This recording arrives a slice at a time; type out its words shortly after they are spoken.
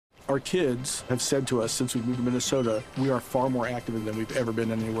Our kids have said to us since we moved to Minnesota, we are far more active than we've ever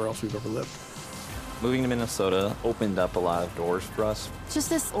been anywhere else we've ever lived. Moving to Minnesota opened up a lot of doors for us. Just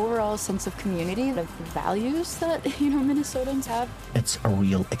this overall sense of community, the values that, Minnesotans have. It's a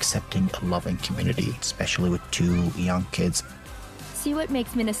real accepting, loving community, especially with 2 young kids. See what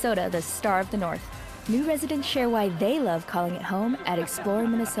makes Minnesota the star of the North. New residents share why they love calling it home at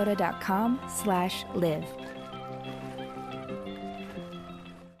exploreminnesota.com/live.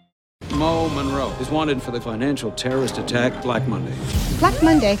 Mo Monroe is wanted for the financial terrorist attack Black Monday. Black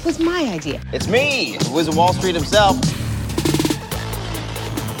Monday was my idea. It's me, Wizard of Wall Street himself.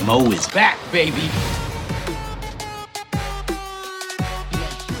 Mo is back, baby.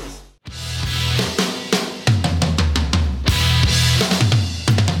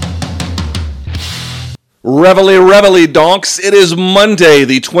 Reveille, donks. It is Monday,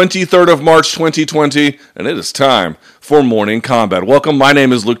 the 23rd of March, 2020, and it is time for Morning Combat. Welcome, my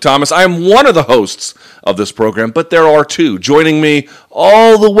name is Luke Thomas. I am one of the hosts of this program, but there are 2. Joining me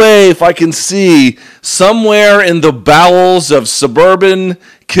all the way, if I can see, somewhere in the bowels of suburban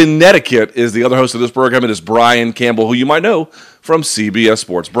Connecticut is the other host of this program. It is Brian Campbell, who you might know from CBS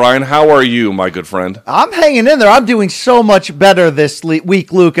Sports. Brian, how are you, my good friend? I'm hanging in there. I'm doing so much better this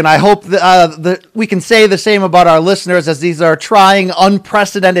week, Luke, and I hope that we can say the same about our listeners as these are trying,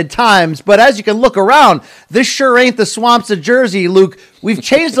 unprecedented times. But as you can look around, this sure ain't the swamps of Jersey, Luke. We've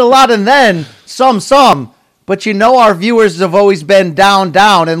changed a lot and then some, but our viewers have always been down.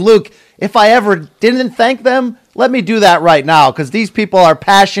 And Luke, if I ever didn't thank them, let me do that right now, because these people are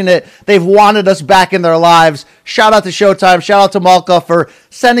passionate. They've wanted us back in their lives. Shout out to Showtime. Shout out to Malka for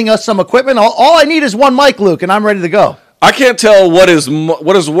sending us some equipment. All I need is one mic, Luke, and I'm ready to go. I can't tell what is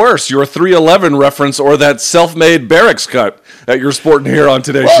worse, your 311 reference or that self-made barracks cut that you're sporting here on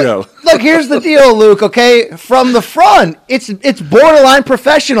today's show. Look, here's the deal, Luke, okay? From the front, it's borderline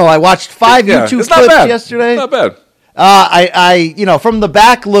professional. I watched 5 YouTube clips yesterday. Not bad. From the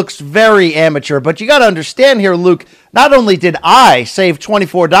back looks very amateur, but you got to understand here, Luke, not only did I save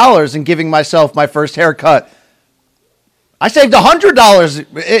 $24 in giving myself my first haircut, I saved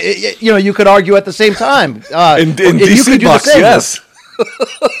 $100. You could argue at the same time. In DC bucks, yes.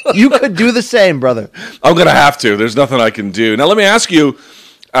 You could do the same, brother. I'm going to have to. There's nothing I can do. Now, let me ask you,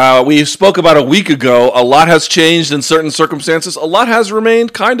 we spoke about a week ago. A lot has changed in certain circumstances. A lot has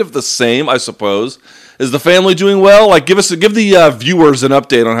remained kind of the same, I suppose. Is the family doing well? Give the viewers an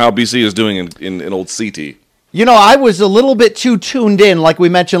update on how BC is doing in old CT. I was a little bit too tuned in, like we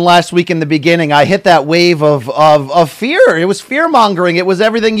mentioned last week in the beginning. I hit that wave of fear. It was fear-mongering. It was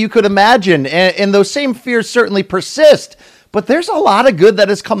everything you could imagine. And those same fears certainly persist. But there's a lot of good that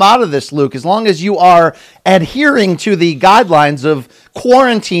has come out of this, Luke. As long as you are adhering to the guidelines of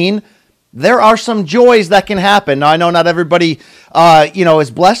quarantine, there are some joys that can happen. Now, I know not everybody,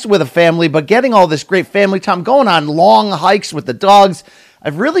 is blessed with a family, but getting all this great family time, going on long hikes with the dogs,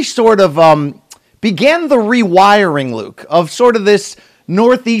 I've really sort of began the rewiring, Luke, of sort of this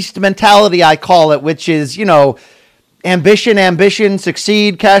Northeast mentality, I call it, which is, ambition,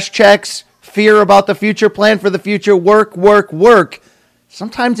 succeed, cash checks, fear about the future, plan for the future, work.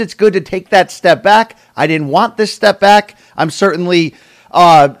 Sometimes it's good to take that step back. I didn't want this step back. I'm certainly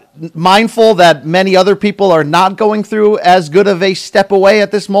mindful that many other people are not going through as good of a step away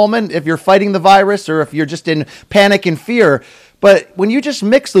at this moment if you're fighting the virus or if you're just in panic and fear. But when you just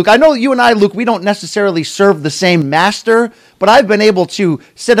mix, Luke, I know you and I, Luke, we don't necessarily serve the same master, but I've been able to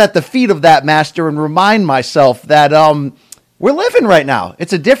sit at the feet of that master and remind myself that we're living right now.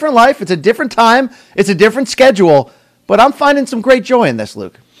 It's a different life. It's a different time. It's a different schedule. But I'm finding some great joy in this,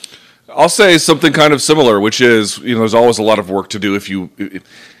 Luke. I'll say something kind of similar, which is, there's always a lot of work to do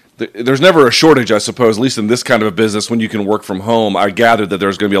there's never a shortage, I suppose, at least in this kind of a business when you can work from home. I gathered that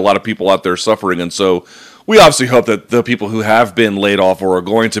there's going to be a lot of people out there suffering, and so we obviously hope that the people who have been laid off or are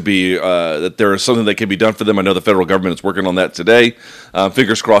going to be, that there is something that can be done for them. I know the federal government is working on that today.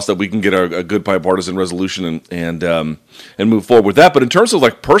 Fingers crossed that we can get a good bipartisan resolution and move forward with that. But in terms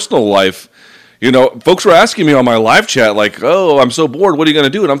of personal life, folks were asking me on my live chat, oh, I'm so bored, what are you going to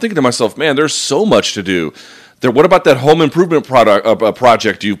do? And I'm thinking to myself, man, there's so much to do. What about that home improvement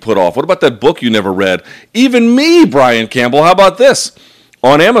project you put off? What about that book you never read? Even me, Brian Campbell, how about this?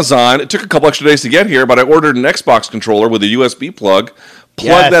 On Amazon, it took a couple extra days to get here, but I ordered an Xbox controller with a USB plug,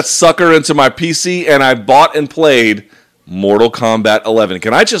 plugged that sucker into my PC, and I bought and played Mortal Kombat 11.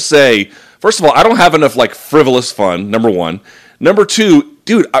 Can I just say, first of all, I don't have enough frivolous fun, number one. Number two,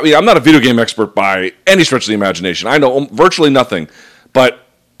 dude, I'm not a video game expert by any stretch of the imagination. I know virtually nothing, but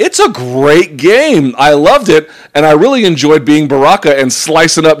it's a great game. I loved it, and I really enjoyed being Baraka and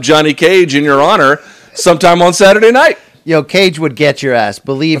slicing up Johnny Cage in your honor sometime on Saturday night. Yo, Cage would get your ass.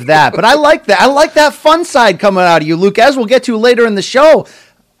 Believe that. But I like that. I like that fun side coming out of you, Luke, as we'll get to later in the show.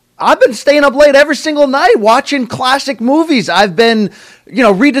 I've been staying up late every single night watching classic movies. I've been,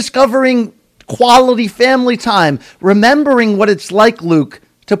 rediscovering quality family time, remembering what it's like, Luke,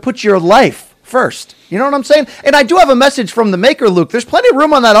 to put your life first. You know what I'm saying? And I do have a message from the maker, Luke. There's plenty of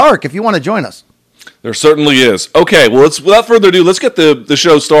room on that ark if you want to join us. There certainly is. Okay, well, without further ado, let's get the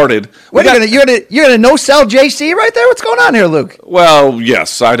show started. You're gonna no sell JC right there? What's going on here, Luke? Well,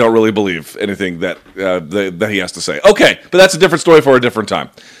 yes, I don't really believe anything that he has to say. Okay, but that's a different story for a different time.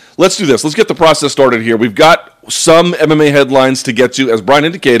 Let's do this. Let's get the process started here. We've got some MMA headlines to get to. As Brian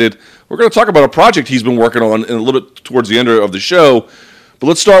indicated, we're going to talk about a project he's been working on in a little bit towards the end of the show. But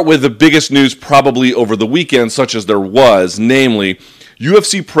let's start with the biggest news probably over the weekend, such as there was, namely,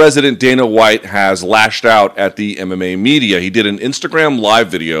 UFC President Dana White has lashed out at the MMA media. He did an Instagram live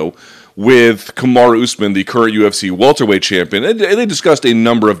video with Kamaru Usman, the current UFC welterweight champion, and they discussed a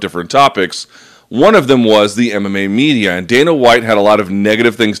number of different topics. One of them was the MMA media, and Dana White had a lot of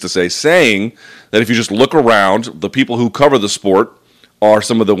negative things to say, saying that if you just look around, the people who cover the sport are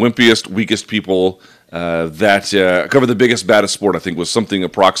some of the wimpiest, weakest people that cover the biggest, baddest sport, I think was something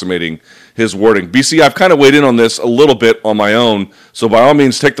approximating his wording. BC, I've kind of weighed in on this a little bit on my own, so by all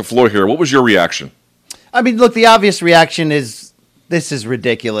means, take the floor here. What was your reaction? I mean, look, the obvious reaction is, this is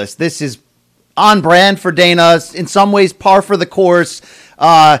ridiculous. This is on brand for Dana, in some ways par for the course.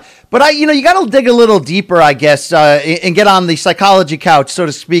 But you got to dig a little deeper, I guess, and get on the psychology couch, so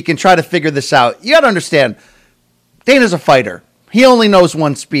to speak, and try to figure this out. You got to understand, Dana's a fighter. He only knows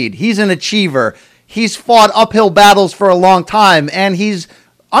one speed. He's an achiever. He's fought uphill battles for a long time, and he's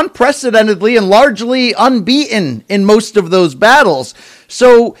unprecedentedly and largely unbeaten in most of those battles.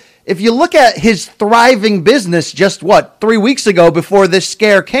 So if you look at his thriving business just, 3 weeks ago before this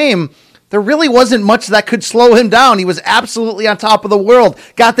scare came, there really wasn't much that could slow him down. He was absolutely on top of the world.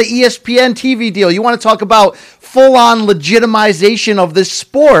 Got the ESPN TV deal. You want to talk about full-on legitimization of this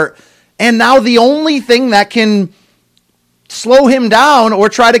sport. And now the only thing that can slow him down or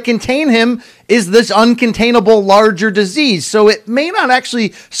try to contain him is this uncontainable larger disease. So it may not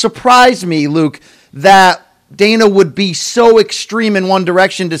actually surprise me, Luke, that Dana would be so extreme in one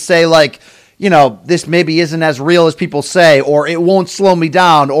direction to say, this maybe isn't as real as people say, or it won't slow me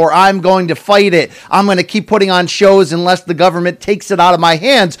down, or I'm going to fight it. I'm going to keep putting on shows unless the government takes it out of my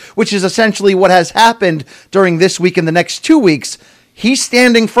hands, which is essentially what has happened during this week and the next 2 weeks. He's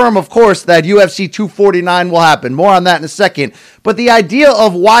standing firm, of course, that UFC 249 will happen. More on that in a second. But the idea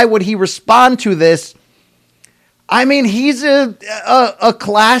of why would he respond to this, I mean, he's a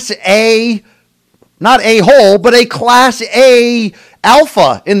Class A, not a-hole, but a Class A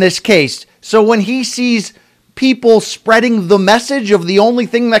alpha in this case. So when he sees people spreading the message of the only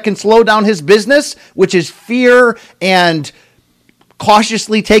thing that can slow down his business, which is fear and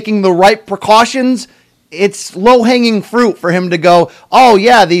cautiously taking the right precautions, it's low-hanging fruit for him to go, oh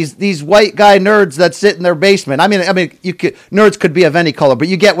yeah, these white guy nerds that sit in their basement. I mean, nerds could be of any color, but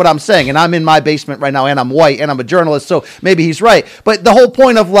you get what I'm saying. And I'm in my basement right now, and I'm white, and I'm a journalist, so maybe he's right. But the whole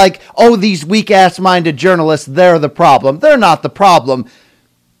point of these weak-ass-minded journalists, they're the problem. They're not the problem.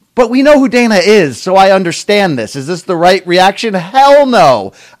 But we know who Dana is, so I understand this. Is this the right reaction? Hell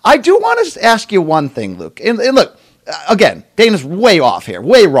no. I do want to ask you one thing, Luke. And look, again, Dana's way off here,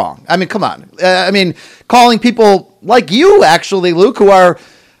 way wrong. I mean, come on. Calling people like you, actually, Luke, who are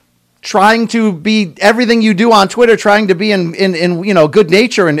trying to be everything you do on Twitter, trying to be in good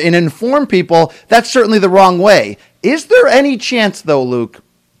nature and inform people, that's certainly the wrong way. Is there any chance, though, Luke,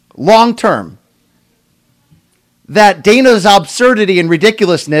 long term, that Dana's absurdity and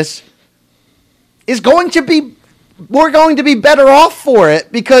ridiculousness is we're going to be better off for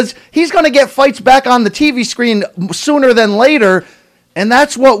it, because he's going to get fights back on the TV screen sooner than later, and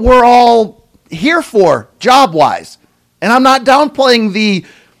that's what we're all here for, job-wise. And I'm not downplaying the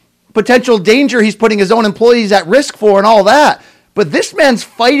potential danger he's putting his own employees at risk for and all that, but this man's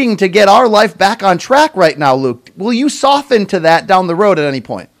fighting to get our life back on track right now, Luke. Will you soften to that down the road at any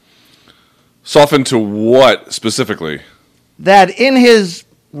point? Soften to what specifically? That in his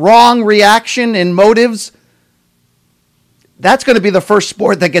wrong reaction and motives, that's going to be the first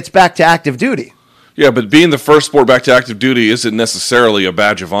sport that gets back to active duty. Yeah, but being the first sport back to active duty isn't necessarily a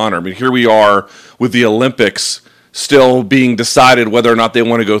badge of honor. I mean, here we are with the Olympics still being decided whether or not they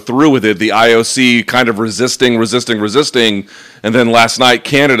want to go through with it. The IOC kind of resisting, and then last night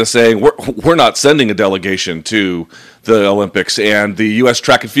Canada saying we're not sending a delegation to the Olympics, and the U.S.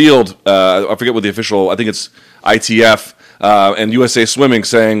 track and field, I forget what the official, I think it's ITF, and USA Swimming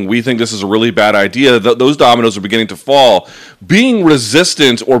saying we think this is a really bad idea. Those dominoes are beginning to fall. Being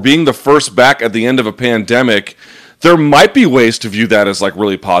resistant or being the first back at the end of a pandemic, there might be ways to view that as like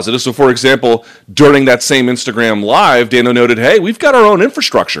really positive. So, for example, during that same Instagram live, Dana noted, hey, we've got our own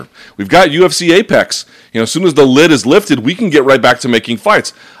infrastructure. We've got UFC Apex. As soon as the lid is lifted, we can get right back to making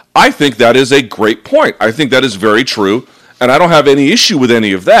fights. I think that is a great point. I think that is very true, and I don't have any issue with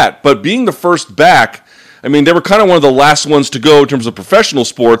any of that. But being the first back, I mean, they were kind of one of the last ones to go in terms of professional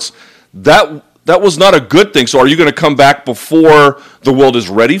sports. That was not a good thing. So are you going to come back before the world is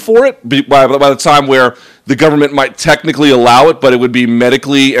ready for it? By the time where the government might technically allow it, but it would be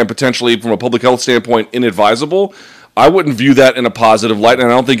medically and potentially from a public health standpoint inadvisable? I wouldn't view that in a positive light, and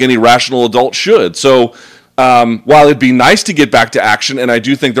I don't think any rational adult should. So while it'd be nice to get back to action, and I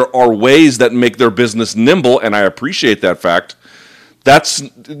do think there are ways that make their business nimble, and I appreciate that fact, that's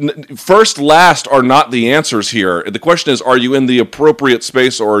first, last are not the answers here. The question is, are you in the appropriate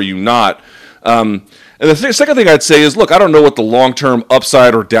space or are you not? And the second thing I'd say is, look, I don't know what the long-term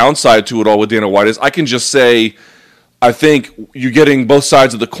upside or downside to it all with Dana White is. I can just say, I think you're getting both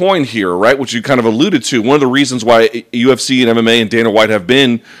sides of the coin here, right? Which you kind of alluded to. One of the reasons why UFC and MMA and Dana White have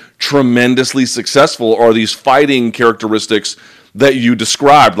been tremendously successful are these fighting characteristics that you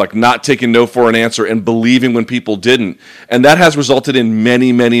described, like not taking no for an answer and believing when people didn't. And that has resulted in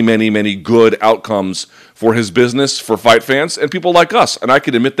many, many, many, many good outcomes for his business, for fight fans, and people like us. And I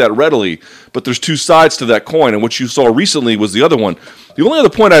can admit that readily. But there's two sides to that coin, and what you saw recently was the other one. The only other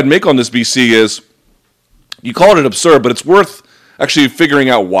point I'd make on this, BC, is you called it absurd, but it's worth actually figuring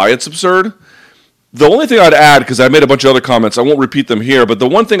out why it's absurd. The only thing I'd add, because I made a bunch of other comments, I won't repeat them here, but the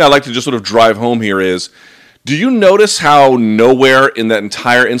one thing I'd like to just sort of drive home here is, do you notice how nowhere in that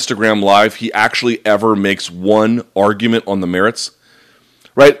entire Instagram live he actually ever makes one argument on the merits?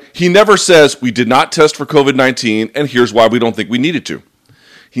 Right? He never says, we did not test for COVID-19, and here's why we don't think we needed to.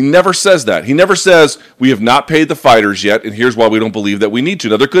 He never says that. He never says, we have not paid the fighters yet, and here's why we don't believe that we need to.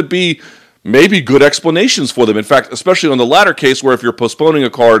 Now, there could be maybe good explanations for them. In fact, especially on the latter case where if you're postponing a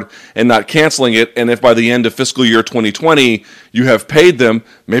card and not canceling it, and if by the end of fiscal year 2020 you have paid them,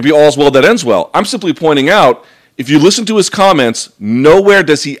 maybe all's well that ends well. I'm simply pointing out, if you listen to his comments, nowhere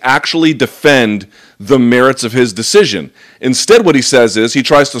does he actually defend the merits of his decision. Instead, what he says is he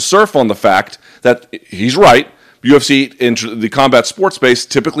tries to surf on the fact that he's right. UFC in the combat sports space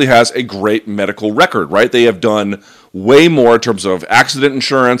typically has a great medical record, right? They have done way more in terms of accident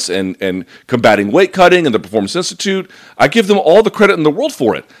insurance and combating weight cutting and the Performance Institute. I give them all the credit in the world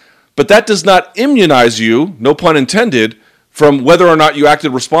for it. But that does not immunize you, no pun intended, from whether or not you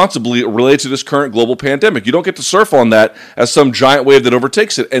acted responsibly related to this current global pandemic. You don't get to surf on that as some giant wave that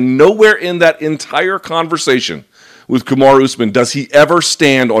overtakes it. And nowhere in that entire conversation with Kamaru Usman does he ever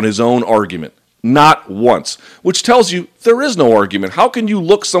stand on his own argument. Not once. Which tells you there is no argument. How can you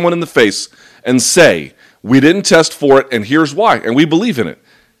look someone in the face and say, we didn't test for it, and here's why, and we believe in it?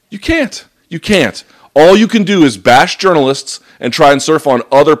 You can't. You can't. All you can do is bash journalists and try and surf on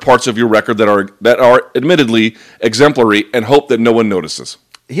other parts of your record that are admittedly exemplary and hope that no one notices.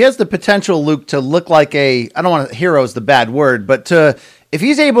 He has the potential, Luke, to look like I don't want to, hero is the bad word, but if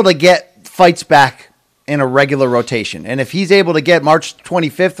he's able to get fights back in a regular rotation, and if he's able to get March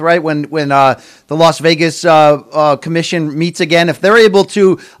 25th, right, when the Las Vegas Commission meets again, if they're able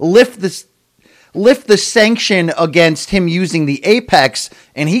to lift the sanction against him using the Apex,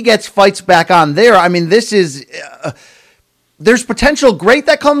 and he gets fights back on there, I mean, this is there's potential great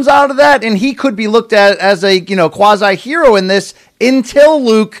that comes out of that, and he could be looked at as a quasi hero in this until,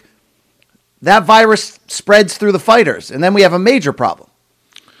 Luke, that virus spreads through the fighters, and then we have a major problem.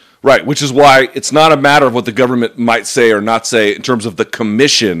 Right, which is why it's not a matter of what the government might say or not say in terms of the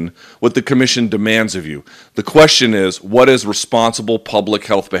commission, what the commission demands of you. The question is, what is responsible public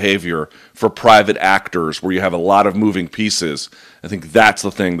health behavior for private actors where you have a lot of moving pieces? I think that's the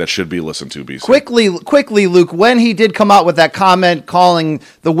thing that should be listened to, BC. Quickly, Luke, when he did come out with that comment calling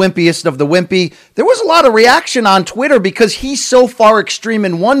the wimpiest of the wimpy, there was a lot of reaction on Twitter because he's so far extreme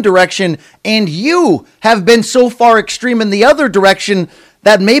in one direction and you have been so far extreme in the other direction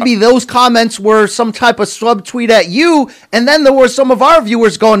that maybe those comments were some type of subtweet at you, and then there were some of our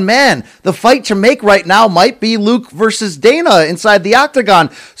viewers going, man, the fight to make right now might be Luke versus Dana inside the octagon.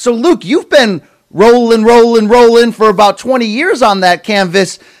 So, Luke, you've been rolling for about 20 years on that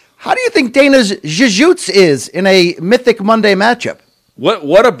canvas. How do you think Dana's jiu-jitsu is in a Mythic Monday matchup?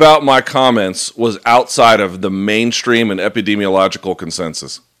 What about my comments was outside of the mainstream and epidemiological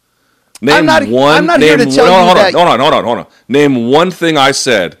consensus? I'm not here to tell you that. Hold on. Name one thing I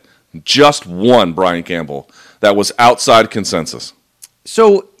said, just one, Brian Campbell, that was outside consensus.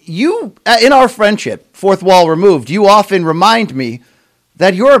 So you, in our friendship, fourth wall removed, you often remind me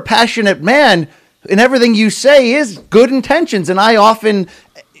that you're a passionate man and everything you say is good intentions. And I often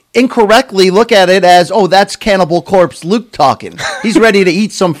incorrectly look at it as, oh, that's Cannibal Corpse Luke talking. He's ready to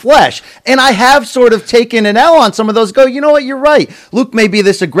eat some flesh. And I have sort of taken an L on some of those. Go, you know what? You're right. Luke may be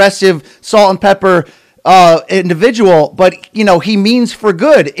this aggressive salt and pepper individual, but he means for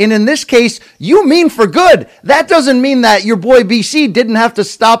good. And in this case, you mean for good. That doesn't mean that your boy BC didn't have to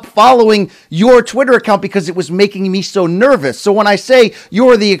stop following your Twitter account because it was making me so nervous. So when I say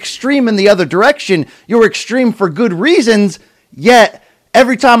you're the extreme in the other direction, you're extreme for good reasons, yet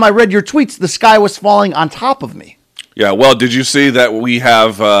every time I read your tweets, the sky was falling on top of me. Yeah, well, did you see that we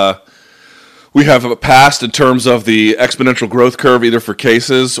have passed in terms of the exponential growth curve, either for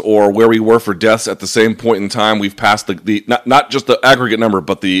cases or where we were for deaths at the same point in time? We've passed the not just the aggregate number,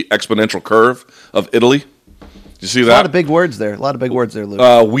 but the exponential curve of Italy. Did you see that? A lot of big words there.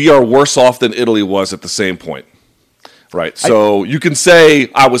 Luke. We are worse off than Italy was at the same point. Right. So you can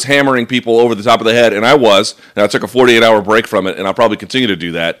say I was hammering people over the top of the head, and I was, and I took a 48-hour break from it, and I'll probably continue to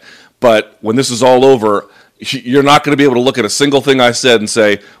do that. But when this is all over, you're not going to be able to look at a single thing I said and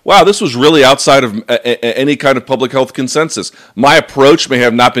say, wow, this was really outside of any kind of public health consensus. My approach may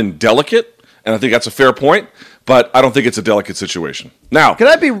have not been delicate, and I think that's a fair point, but I don't think it's a delicate situation. Now, can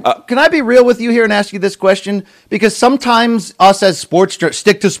I be real with you here and ask you this question? Because sometimes us as sports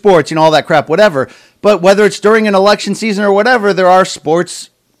stick to sports, all that crap, whatever. But whether it's during an election season or whatever, there are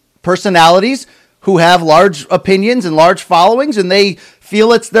sports personalities who have large opinions and large followings, and they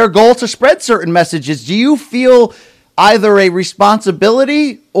feel it's their goal to spread certain messages. Do you feel either a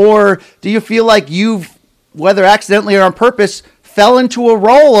responsibility, or do you feel like you've, whether accidentally or on purpose, fell into a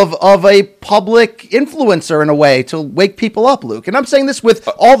role of a public influencer in a way to wake people up, Luke? And I'm saying this with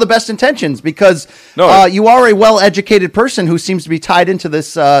all the best intentions, because you are a well-educated person who seems to be tied into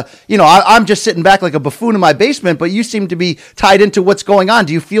this. I'm just sitting back like a buffoon in my basement, but you seem to be tied into what's going on.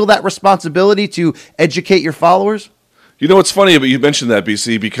 Do you feel that responsibility to educate your followers? It's funny that you mentioned that,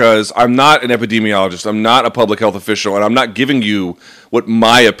 BC, because I'm not an epidemiologist. I'm not a public health official, and I'm not giving you what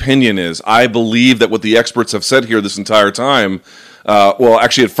my opinion is. I believe that what the experts have said here this entire time,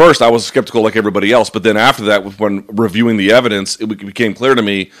 actually, at first I was skeptical like everybody else, but then after that, when reviewing the evidence, it became clear to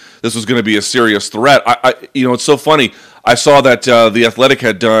me this was going to be a serious threat. It's so funny. I saw that The Athletic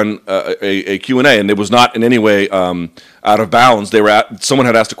had done a Q&A, and it was not in any way out of bounds. Someone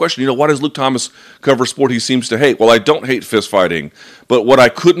had asked a question, why does Luke Thomas cover sport he seems to hate? Well, I don't hate fist fighting, but what I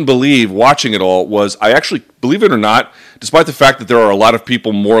couldn't believe watching it all was I actually, believe it or not, despite the fact that there are a lot of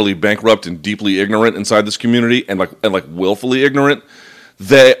people morally bankrupt and deeply ignorant inside this community and willfully ignorant,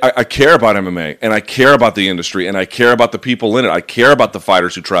 I care about MMA, and I care about the industry, and I care about the people in it. I care about the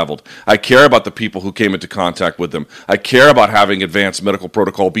fighters who traveled. I care about the people who came into contact with them. I care about having advanced medical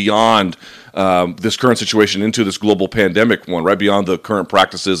protocol beyond this current situation into this global pandemic one, right beyond the current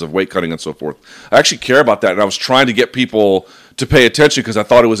practices of weight cutting and so forth. I actually care about that, and I was trying to get people to pay attention because I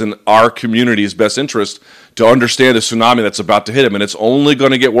thought it was in our community's best interest to understand the tsunami that's about to hit them, and it's only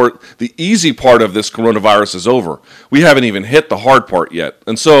going to get worse. The easy part of this coronavirus is over. We haven't even hit the hard part yet.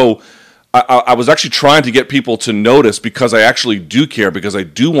 And so I was actually trying to get people to notice, because I actually do care, because I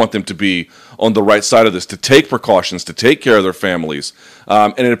do want them to be on the right side of this, to take precautions, to take care of their families.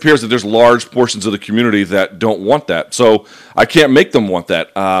 And it appears that there's large portions of the community that don't want that. So I can't make them want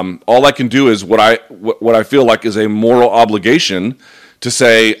that. All I can do is what I feel like is a moral obligation to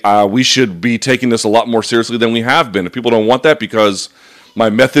say we should be taking this a lot more seriously than we have been. If people don't want that because my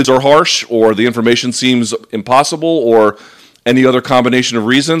methods are harsh, or the information seems impossible, or any other combination of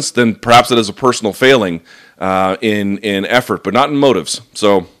reasons, then perhaps it is a personal failing in effort, but not in motives.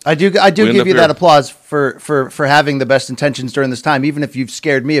 So I do give you that applause for having the best intentions during this time, even if you've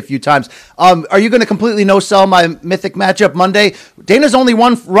scared me a few times. Are you going to completely no-sell my Mythic matchup Monday? Dana's only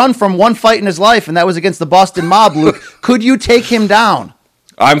run from one fight in his life, and that was against the Boston Mob, Luke. Could you take him down?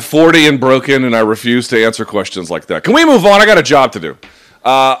 I'm 40 and broken, and I refuse to answer questions like that. Can we move on? I got a job to do.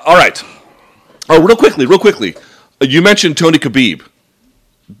 All right. Oh, real quickly. You mentioned Tony Khabib.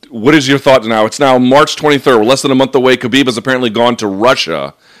 What is your thought now? It's now March 23rd. We're less than a month away. Khabib has apparently gone to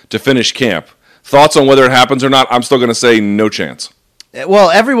Russia to finish camp. Thoughts on whether it happens or not? I'm still going to say no chance.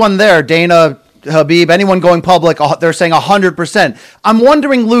 Well, everyone there, Dana, Khabib, anyone going public, they're saying 100%. I'm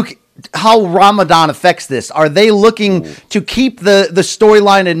wondering, Luke, how Ramadan affects this. Are they looking to keep the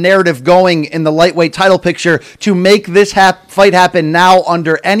storyline and narrative going in the lightweight title picture to make this fight happen now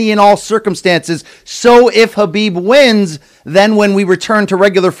under any and all circumstances? So if Khabib wins, then when we return to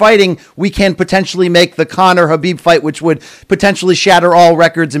regular fighting, we can potentially make the Conor-Khabib fight, which would potentially shatter all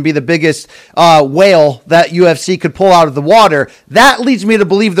records and be the biggest whale that UFC could pull out of the water. That leads me to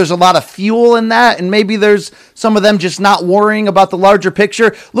believe there's a lot of fuel in that, and maybe there's some of them just not worrying about the larger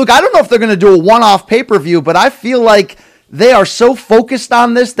picture. Look, I don't know if they're going to do a one-off pay-per-view, but I feel like They are so focused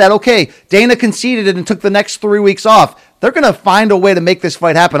on this that, okay, Dana conceded it and took the next 3 weeks off. They're going to find a way to make this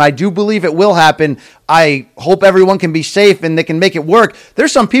fight happen. I do believe it will happen. I hope everyone can be safe and they can make it work.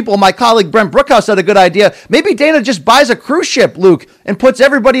 There's some people, my colleague Brent Brookhouse had a good idea. Maybe Dana just buys a cruise ship, Luke, and puts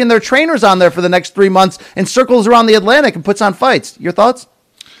everybody and their trainers on there for the next 3 months and circles around the Atlantic and puts on fights. Your thoughts?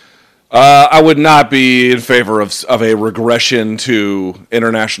 I would not be in favor of a regression to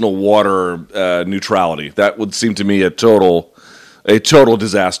international water neutrality. That would seem to me a total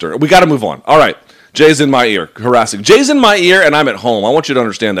disaster. We got to move on. All right. Jay's in my ear, harassing. Jay's in my ear, and I'm at home. I want you to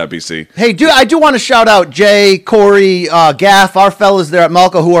understand that, BC. Hey, I do want to shout out Jay, Corey, Gaff, our fellas there at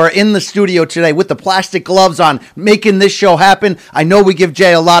Malco who are in the studio today with the plastic gloves on, making this show happen. I know we give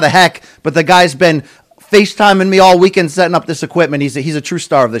Jay a lot of heck, but the guy's been FaceTiming me all weekend setting up this equipment. He's a true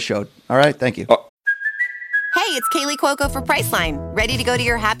star of the show. All right, thank you. Hey, it's Kaylee Cuoco for Priceline. Ready to go to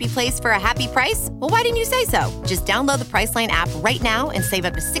your happy place for a happy price? Well, why didn't you say so? Just download the Priceline app right now and save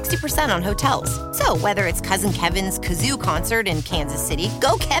up to 60% on hotels. So whether it's Cousin Kevin's Kazoo Concert in Kansas City,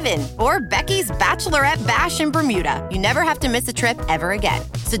 go Kevin, or Becky's Bachelorette Bash in Bermuda, you never have to miss a trip ever again.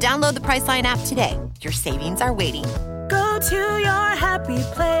 So download the Priceline app today. Your savings are waiting. Go to your happy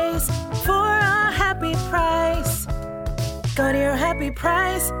place for a happy price. Go to your happy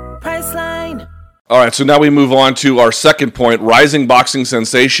price, Priceline. All right, so now we move on to our second point, rising boxing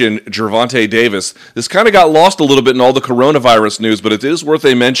sensation Gervonta Davis. This kind of got lost a little bit in all the coronavirus news, but it is worth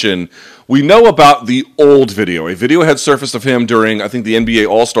a mention. We know about the old video. A video had surfaced of him during, I think, the NBA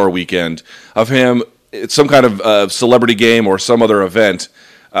All-Star weekend, of him at some kind of celebrity game or some other event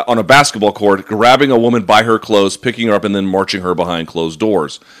on a basketball court, grabbing a woman by her clothes, picking her up, and then marching her behind closed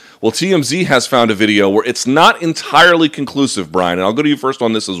doors. Well, TMZ has found a video where it's not entirely conclusive, Brian, and I'll go to you first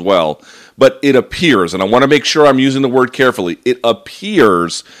on this as well, but it appears, and I want to make sure I'm using the word carefully, it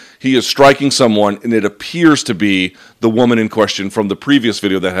appears he is striking someone, and it appears to be the woman in question from the previous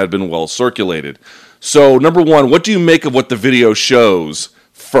video that had been well circulated. So, number one, what do you make of what the video shows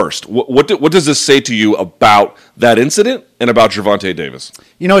first? What does this say to you about that incident and about Gervonta Davis?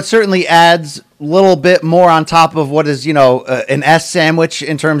 You know, it certainly adds a little bit more on top of what is, an S sandwich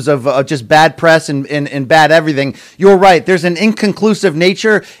in terms of just bad press and bad everything. You're right. There's an inconclusive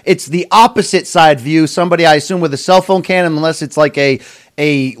nature. It's the opposite side view. Somebody, I assume, with a cell phone cam, unless it's like a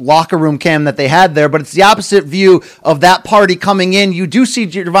locker room cam that they had there, but it's the opposite view of that party coming in. You do see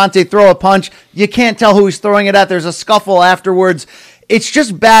Gervonta throw a punch. You can't tell who he's throwing it at. There's a scuffle afterwards. It's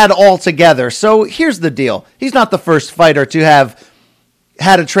just bad altogether. So here's the deal. He's not the first fighter to have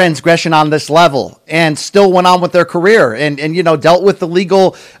had a transgression on this level and still went on with their career and dealt with the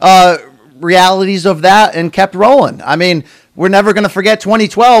legal realities of that and kept rolling. I mean, we're never going to forget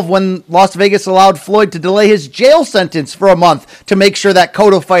 2012 when Las Vegas allowed Floyd to delay his jail sentence for a month to make sure that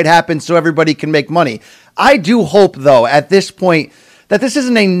Cotto fight happened so everybody can make money. I do hope, though, at this point, that this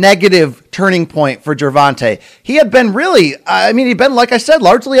isn't a negative turning point for Gervonta. He had been he'd been, like I said,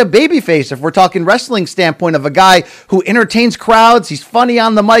 largely a babyface if we're talking wrestling standpoint of a guy who entertains crowds. He's funny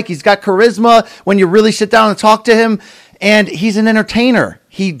on the mic. He's got charisma when you really sit down and talk to him. And he's an entertainer.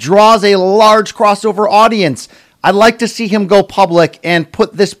 He draws a large crossover audience. I'd like to see him go public and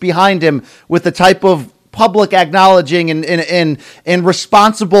put this behind him with the type of public acknowledging and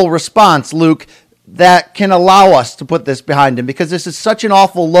responsible response, Luke, that can allow us to put this behind him, because this is such an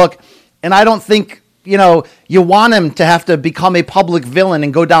awful look. And I don't think, you want him to have to become a public villain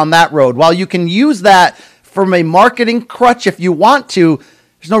and go down that road. While you can use that from a marketing crutch if you want to,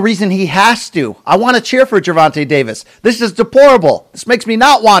 there's no reason he has to. I want to cheer for Gervonta Davis. This is deplorable. This makes me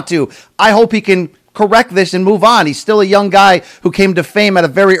not want to. I hope he can correct this and move on. He's still a young guy who came to fame at a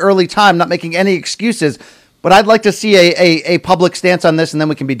very early time, not making any excuses. But I'd like to see a public stance on this, and then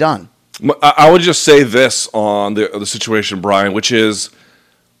we can be done. I would just say this on the situation, Brian, which is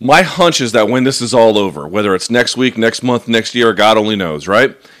my hunch is that when this is all over, whether it's next week, next month, next year, God only knows,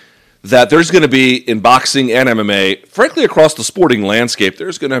 right? That there's going to be, in boxing and MMA, frankly, across the sporting landscape,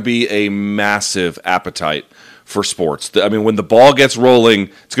 there's going to be a massive appetite for sports. I mean, when the ball gets rolling,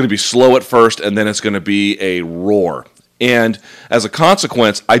 it's going to be slow at first, and then it's going to be a roar. And as a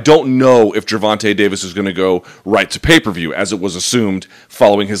consequence, I don't know if Gervonta Davis is going to go right to pay-per-view, as it was assumed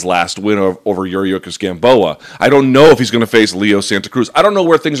following his last win over Yuriorkis Gamboa. I don't know if he's going to face Leo Santa Cruz. I don't know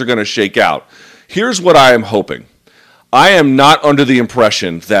where things are going to shake out. Here's what I am hoping. I am not under the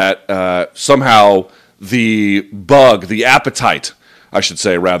impression that somehow the bug, the appetite, I should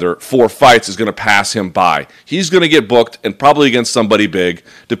say, rather, for fights is going to pass him by. He's going to get booked, and probably against somebody big,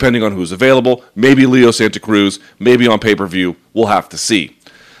 depending on who's available. Maybe Leo Santa Cruz, maybe on pay-per-view. We'll have to see.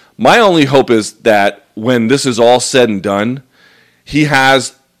 My only hope is that when this is all said and done, he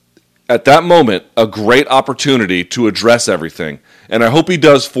has at that moment, a great opportunity to address everything. And I hope he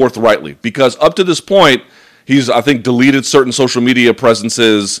does forthrightly, because up to this point, he's, I think, deleted certain social media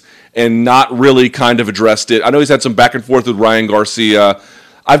presences and not really kind of addressed it. I know he's had some back and forth with Ryan Garcia.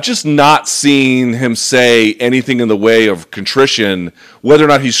 I've just not seen him say anything in the way of contrition, whether or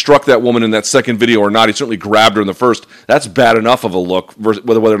not he struck that woman in that second video or not. He certainly grabbed her in the first. That's bad enough of a look,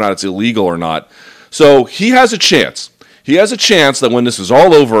 whether or not it's illegal or not. So he has a chance. He has a chance that when this is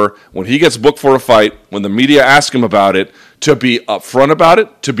all over, when he gets booked for a fight, when the media ask him about it, to be upfront about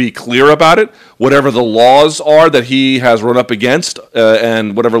it, to be clear about it, whatever the laws are that he has run up against,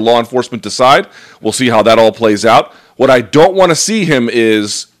 and whatever law enforcement decide, we'll see how that all plays out. What I don't want to see him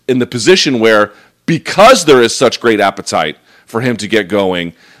is in the position where, because there is such great appetite for him to get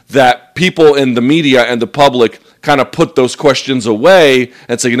going, that people in the media and the public kind of put those questions away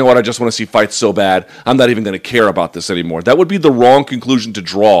and say, you know what, I just want to see fights so bad, I'm not even going to care about this anymore. That would be the wrong conclusion to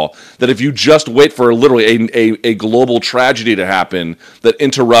draw, that if you just wait for literally a global tragedy to happen that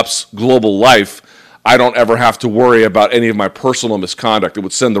interrupts global life, I don't ever have to worry about any of my personal misconduct. It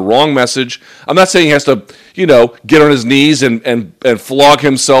would send the wrong message. I'm not saying he has to, get on his knees and flog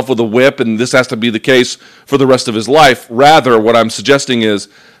himself with a whip, and this has to be the case for the rest of his life. Rather, what I'm suggesting is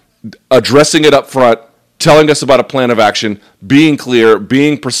addressing it up front, telling us about a plan of action, being clear,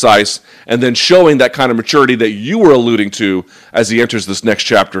 being precise, and then showing that kind of maturity that you were alluding to as he enters this next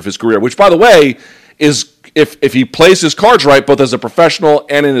chapter of his career, which, by the way, is, if he plays his cards right, both as a professional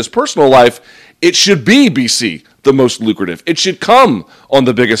and in his personal life, it should be, BC, the most lucrative. It should come on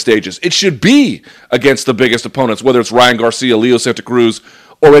the biggest stages. It should be against the biggest opponents, whether it's Ryan Garcia, Leo Santa Cruz,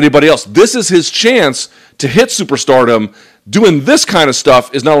 or anybody else. This is his chance to hit superstardom. Doing this kind of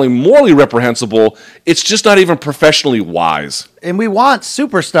stuff is not only morally reprehensible, it's just not even professionally wise. And we want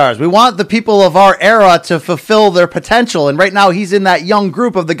superstars. We want the people of our era to fulfill their potential. And right now he's in that young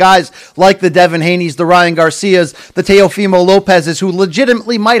group of the guys like the Devin Haney's, the Ryan Garcias, the Teofimo Lopez's, who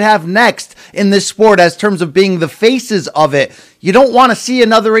legitimately might have next in this sport as terms of being the faces of it. You don't want to see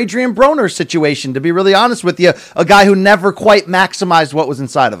another Adrian Broner situation, to be really honest with you, a guy who never quite maximized what was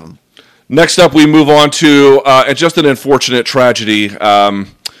inside of him. Next up, we move on to just an unfortunate tragedy.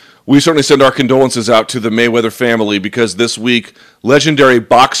 We certainly send our condolences out to the Mayweather family, because this week, legendary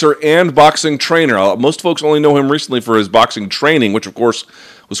boxer and boxing trainer, most folks only know him recently for his boxing training, which of course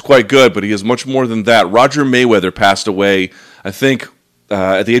was quite good, but he is much more than that. Roger Mayweather passed away, I think,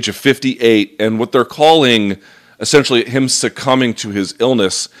 at the age of 58, and what they're calling essentially him succumbing to his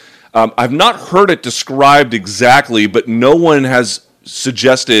illness. I've not heard it described exactly, but no one has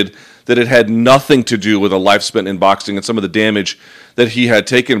suggested that it had nothing to do with a life spent in boxing and some of the damage that he had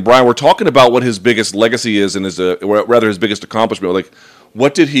taken. Brian, we're talking about what his biggest legacy is and his biggest accomplishment. Like,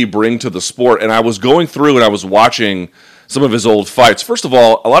 what did he bring to the sport? And I was going through and I was watching some of his old fights. First of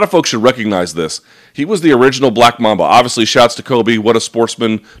all, a lot of folks should recognize this. He was the original Black Mamba. Obviously, shouts to Kobe. What a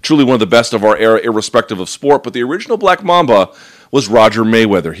sportsman. Truly one of the best of our era, irrespective of sport. But the original Black Mamba was Roger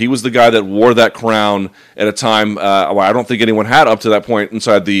Mayweather. He was the guy that wore that crown at a time I don't think anyone had up to that point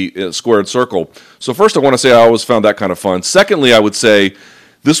inside the squared circle. So first I want to say I always found that kind of fun. Secondly, I would say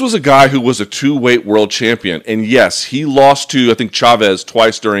this was a guy who was a two-weight world champion. And yes, he lost to, I think, Chavez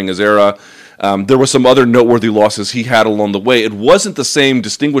twice during his era. There were some other noteworthy losses he had along the way. It wasn't the same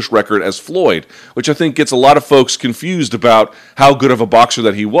distinguished record as Floyd, which I think gets a lot of folks confused about how good of a boxer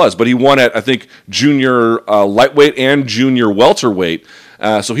that he was. But he won at, I think, junior lightweight and junior welterweight.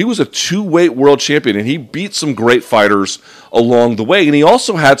 So he was a two-weight world champion, and he beat some great fighters along the way. And he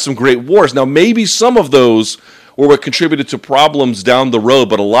also had some great wars. Now, maybe some of those were what contributed to problems down the road,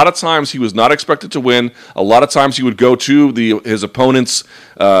 but a lot of times he was not expected to win. A lot of times he would go to his opponent's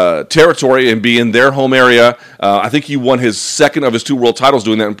territory and be in their home area. I think he won his second of his two world titles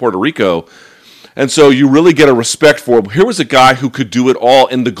doing that in Puerto Rico. And so you really get a respect for him. Here was a guy who could do it all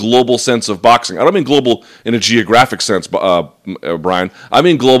in the global sense of boxing. I don't mean global in a geographic sense, Brian. I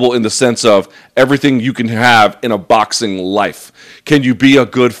mean global in the sense of everything you can have in a boxing life. Can you be a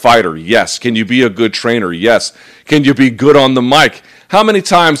good fighter? Yes. Can you be a good trainer? Yes. Can you be good on the mic? How many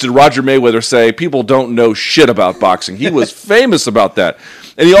times did Roger Mayweather say, people don't know shit about boxing? He was famous about that.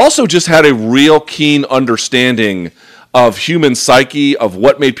 And he also just had a real keen understanding of human psyche, of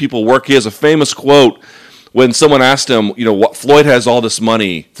what made people work. He has a famous quote when someone asked him, what Floyd has all this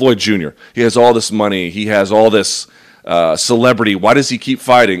money, Floyd Jr., he has all this money, he has all this celebrity, why does he keep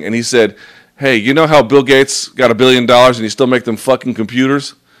fighting? And he said, hey, you know how Bill Gates got $1 billion and he still make them fucking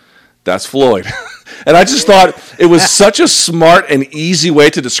computers? That's Floyd. And I just thought it was such a smart and easy way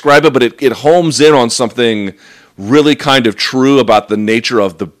to describe it, but it homes in on something really kind of true about the nature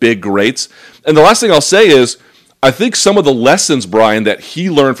of the big greats. And the last thing I'll say is, I think some of the lessons, Brian, that he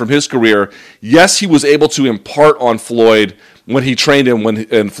learned from his career, yes, he was able to impart on Floyd when he trained him,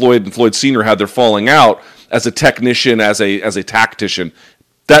 and Floyd Sr. had their falling out as a technician, as a tactician.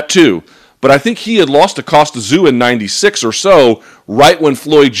 That too. But I think he had lost to Costa Tszyu in 96 or so, right when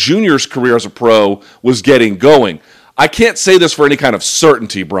Floyd Jr.'s career as a pro was getting going. I can't say this for any kind of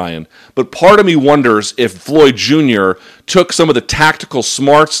certainty, Brian, but part of me wonders if Floyd Jr. took some of the tactical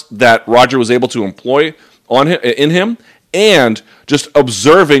smarts that Roger was able to employ in him, and just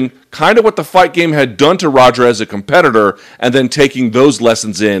observing kind of what the fight game had done to Roger as a competitor, and then taking those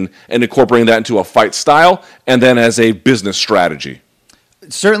lessons in and incorporating that into a fight style and then as a business strategy.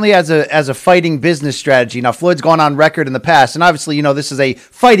 Certainly as a fighting business strategy. Now, Floyd's gone on record in the past, and obviously, this is a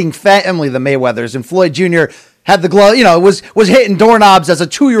fighting family, the Mayweathers, and Floyd Jr. had the glove, was hitting doorknobs as a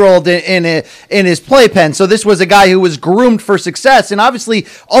 2-year-old in his playpen. So this was a guy who was groomed for success. And obviously,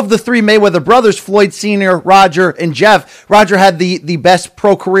 of the 3 Mayweather brothers, Floyd Sr., Roger, and Jeff, Roger had the best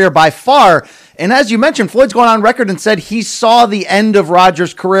pro career by far. And as you mentioned, Floyd's gone on record and said he saw the end of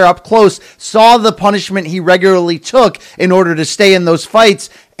Roger's career up close, saw the punishment he regularly took in order to stay in those fights,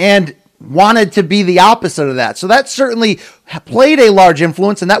 and wanted to be the opposite of that. So that certainly played a large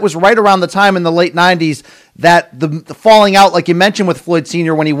influence, and that was right around the time in the late 90s that the falling out, like you mentioned with Floyd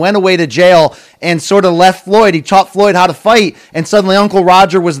Sr., when he went away to jail and sort of left Floyd. He taught Floyd how to fight, and suddenly Uncle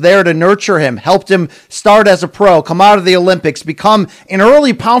Roger was there to nurture him, helped him start as a pro, come out of the Olympics, become an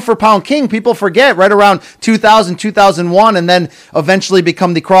early pound-for-pound king. People forget, right around 2000, 2001, and then eventually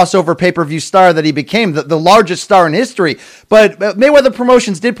become the crossover pay-per-view star that he became, the largest star in history. But Mayweather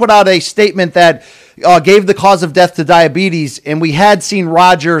Promotions did put out a statement that gave the cause of death to diabetes, and we had seen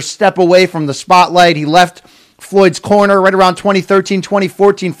Roger step away from the spotlight. He left Floyd's corner right around 2013,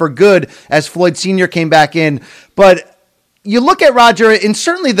 2014 for good as Floyd Sr. came back in. But you look at Roger, and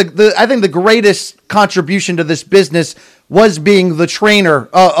certainly I think the greatest contribution to this business was being the trainer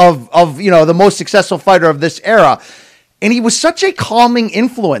of the most successful fighter of this era. And he was such a calming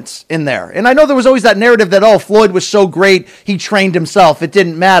influence in there. And I know there was always that narrative that, Floyd was so great, he trained himself, it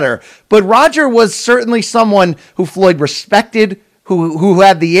didn't matter. But Roger was certainly someone who Floyd respected, who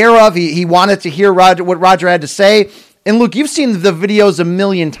had the ear of. He wanted to hear what Roger had to say. And Luke, you've seen the videos a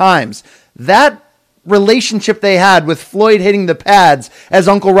million times. That relationship they had with Floyd hitting the pads as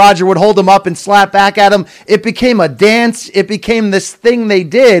Uncle Roger would hold him up and slap back at him, it became a dance. It became this thing they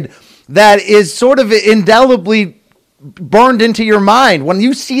did that is sort of indelibly burned into your mind. When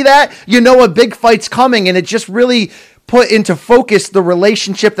you see that, a big fight's coming, and it just really put into focus the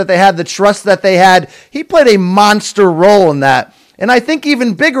relationship that they had, the trust that they had. He played a monster role in that. And I think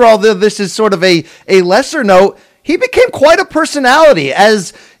even bigger, although this is sort of a lesser note, he became quite a personality.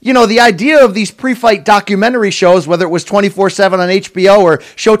 As the idea of these pre-fight documentary shows, whether it was 24/7 on HBO or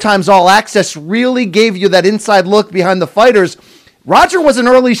Showtime's All Access, really gave you that inside look behind the fighters. Roger was an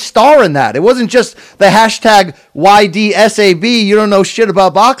early star in that. It wasn't just the hashtag YDSAB, you don't know shit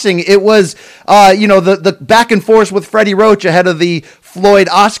about boxing. It was, the back and forth with Freddie Roach ahead of the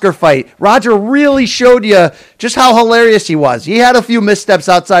Floyd-Oscar fight. Roger really showed you just how hilarious he was. He had a few missteps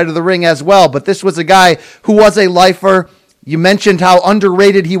outside of the ring as well, but this was a guy who was a lifer. You mentioned how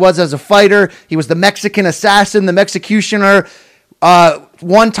underrated he was as a fighter. He was the Mexican assassin, the Mexicutioner.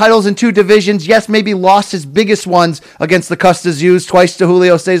 Won titles in 2 divisions. Yes, maybe lost his biggest ones against the Costa Tszyu, twice to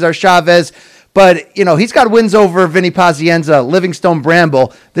Julio Cesar Chavez. But, he's got wins over Vinny Pazienza, Livingstone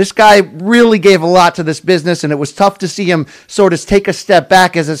Bramble. This guy really gave a lot to this business, and it was tough to see him sort of take a step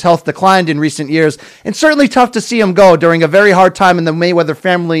back as his health declined in recent years. And certainly tough to see him go during a very hard time in the Mayweather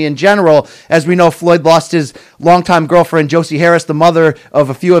family in general. As we know, Floyd lost his longtime girlfriend, Josie Harris, the mother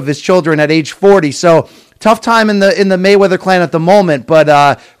of a few of his children, at age 40. So tough time in the Mayweather clan at the moment,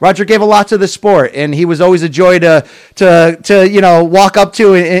 but Roger gave a lot to the sport, and he was always a joy to walk up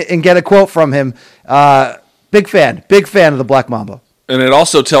to and get a quote from him. Big fan of the Black Mamba. And it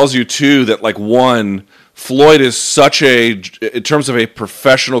also tells you too that Floyd is such in terms of a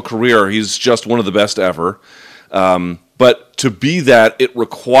professional career, he's just one of the best ever. But to be that, it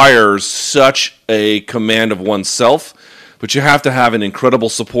requires such a command of oneself. But you have to have an incredible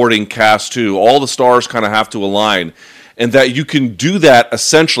supporting cast too. All the stars kind of have to align. And that you can do that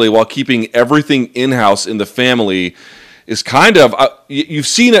essentially while keeping everything in-house in the family is kind of, you've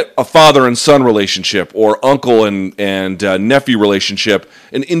seen it, a father and son relationship or uncle and nephew relationship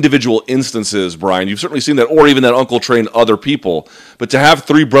in individual instances, Brian. You've certainly seen that, or even that uncle train other people. But to have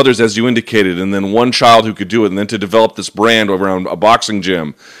 3 brothers, as you indicated, and then one child who could do it, and then to develop this brand around a boxing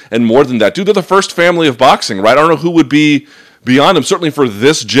gym, and more than that, dude, they're the first family of boxing, right? I don't know who would be beyond them, certainly for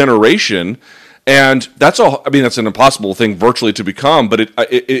this generation. And that's all. I mean, that's an impossible thing virtually to become, but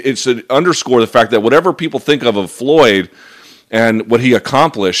it's an underscore the fact that whatever people think of Floyd and what he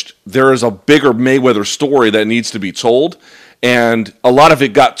accomplished, there is a bigger Mayweather story that needs to be told. And a lot of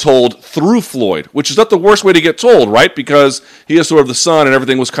it got told through Floyd, which is not the worst way to get told, right? Because he is sort of the sun and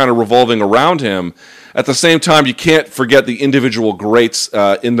everything was kind of revolving around him. At the same time, you can't forget the individual greats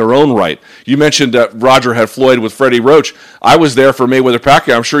in their own right. You mentioned that Roger had Floyd with Freddie Roach. I was there for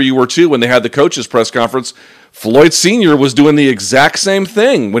Mayweather-Pacquiao. I'm sure you were too when they had the coaches press conference. Floyd Sr. was doing the exact same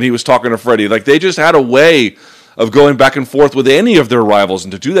thing when he was talking to Freddie. Like, they just had a way of going back and forth with any of their rivals,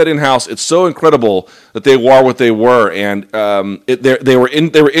 and to do that in-house, it's so incredible that they were what they were, and they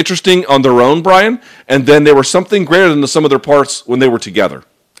were interesting on their own, Brian, and then they were something greater than the sum of their parts when they were together.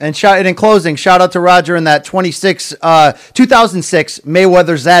 And in closing, shout out to Roger in that 2006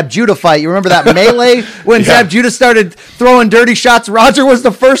 Mayweather-Zab Judah fight. You remember that melee when Zab Judah started throwing dirty shots? Roger was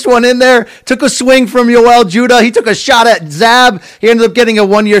the first one in there, took a swing from Yoel Judah. He took a shot at Zab. He ended up getting a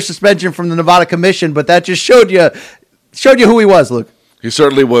 1-year suspension from the Nevada Commission, but that just showed you who he was, Luke. He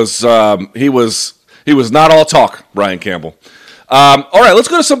certainly was. He was not all talk, Brian Campbell. All right, let's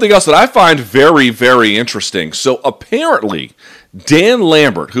go to something else that I find very, very interesting. So apparently, Dan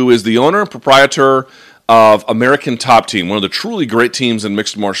Lambert, who is the owner and proprietor of American Top Team, one of the truly great teams in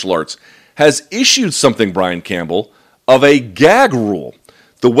mixed martial arts, has issued something, Brian Campbell, of a gag rule.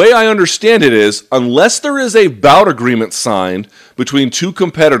 The way I understand it is, unless there is a bout agreement signed between two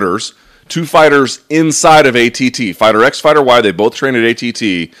competitors, two fighters inside of ATT, Fighter X, Fighter Y, they both train at ATT,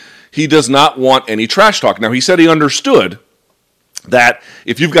 he does not want any trash talk. Now, he said he understood that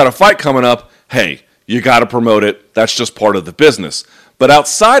if you've got a fight coming up, hey, you got to promote it. That's just part of the business. But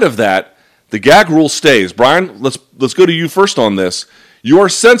outside of that, the gag rule stays. Brian, let's go to you first on this. Your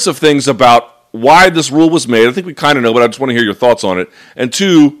sense of things about why this rule was made. I think we kind of know, but I just want to hear your thoughts on it. And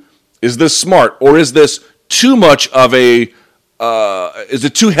two, is this smart, or is this too much of a is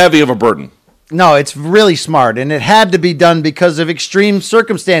it too heavy of a burden? No, it's really smart, and it had to be done because of extreme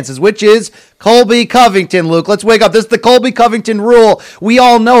circumstances, which is Colby Covington, Luke. Let's wake up. This is the Colby Covington rule. We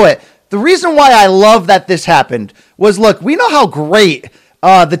all know it. The reason why I love that this happened was, look, we know how great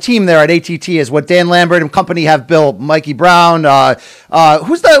the team there at ATT is, what Dan Lambert and company have built. Mikey Brown,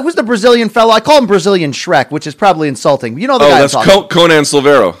 who's the Brazilian fellow? I call him Brazilian Shrek, which is probably insulting. You know the guy. Oh, that's Conan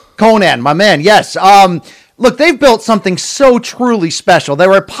Silveiro. Conan, my man, yes. Look, they've built something so truly special.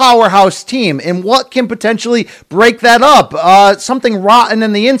 They're a powerhouse team, and what can potentially break that up? Something rotten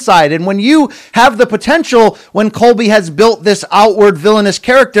in the inside. And when you have the potential, when Colby has built this outward villainous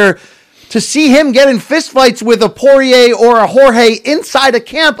character, to see him get in fistfights with a Poirier or a Jorge inside a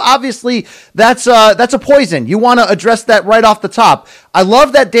camp, obviously that's a poison. You want to address that right off the top. I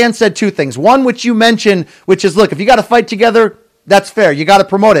love that Dan said two things. One, which you mentioned, which is, look, if you got to fight together, that's fair. You got to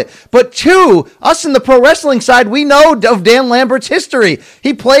promote it. But two, us in the pro wrestling side, we know of Dan Lambert's history.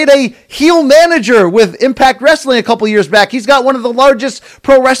 He played a heel manager with Impact Wrestling a couple years back. He's got one of the largest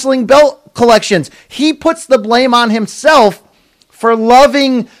pro wrestling belt collections. He puts the blame on himself for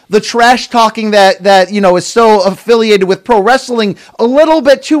loving the trash talking that is so affiliated with pro wrestling a little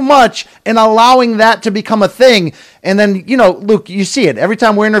bit too much and allowing that to become a thing. And then, Luke, you see it. Every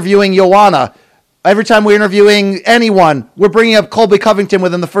time we're interviewing Joanna, every time we're interviewing anyone, we're bringing up Colby Covington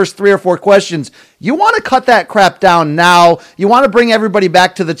within the first 3 or 4 questions. You want to cut that crap down now. You want to bring everybody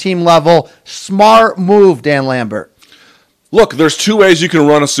back to the team level. Smart move, Dan Lambert. Look, there's 2 ways you can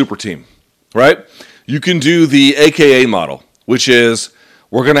run a super team, right? You can do the AKA model, which is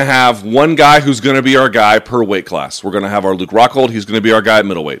we're going to have one guy who's going to be our guy per weight class. We're going to have our Luke Rockhold. He's going to be our guy at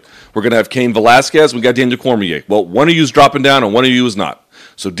middleweight. We're going to have Cain Velasquez. We got Daniel Cormier. Well, one of you is dropping down and one of you is not.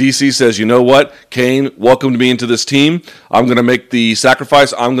 So DC says, you know what? Cain welcomed me into this team. I'm going to make the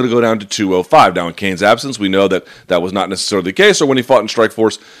sacrifice. I'm going to go down to 205. Now, in Cain's absence, we know that that was not necessarily the case, or when he fought in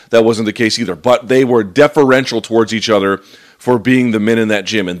Strikeforce, that wasn't the case either. But they were deferential towards each other for being the men in that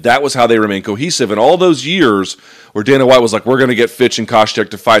gym, and that was how they remained cohesive. And all those years where Dana White was like, we're going to get Fitch and Koscheck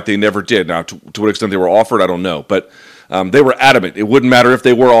to fight, they never did. Now, to what extent they were offered, I don't know. But they were adamant. It wouldn't matter if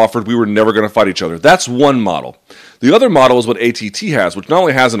they were offered. We were never going to fight each other. That's one model. The other model is what ATT has, which not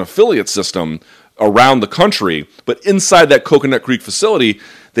only has an affiliate system around the country, but inside that Coconut Creek facility,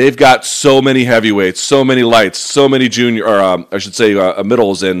 they've got so many heavyweights, so many lights, so many junior, or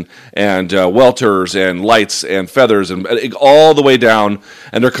middles and welters and lights and feathers and all the way down.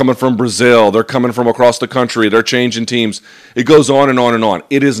 And they're coming from Brazil. They're coming from across the country. They're changing teams. It goes on and on and on.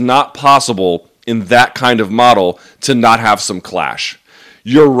 It is not possible in that kind of model to not have some clash.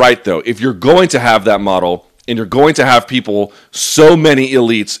 You're right, though. If you're going to have that model, and you're going to have people, so many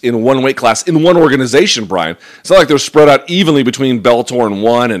elites in one weight class, in one organization, Brian. It's not like they're spread out evenly between Bellator and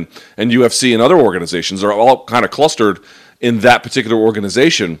ONE and UFC and other organizations. They're all kind of clustered in that particular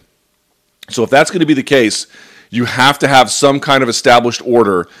organization. So if that's going to be the case, you have to have some kind of established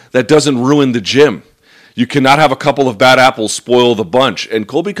order that doesn't ruin the gym. You cannot have a couple of bad apples spoil the bunch. And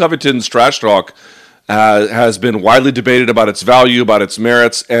Colby Covington's trash talk has been widely debated about its value, about its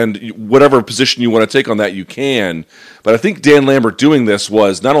merits, and whatever position you want to take on that, you can. But I think Dan Lambert doing this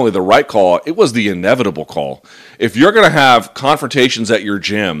was not only the right call, it was the inevitable call. If you're going to have confrontations at your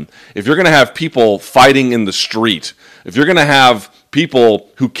gym, if you're going to have people fighting in the street, if you're going to have people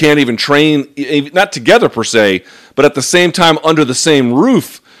who can't even train, not together per se, but at the same time under the same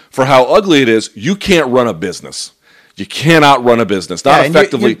roof for how ugly it is, you can't run a business. You cannot run a business, not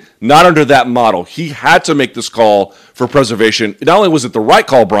effectively, not under that model. He had to make this call for preservation. Not only was it the right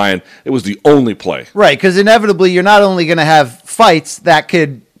call, Brian, it was the only play. Right, because inevitably you're not only going to have fights that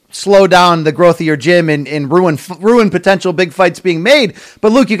could slow down the growth of your gym and ruin potential big fights being made,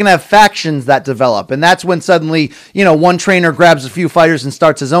 but Luke, you can have factions that develop, and that's when suddenly, one trainer grabs a few fighters and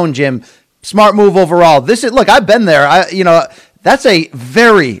starts his own gym. Smart move overall. Look, I've been there. That's a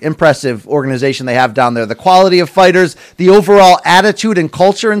very impressive organization they have down there. The quality of fighters, the overall attitude and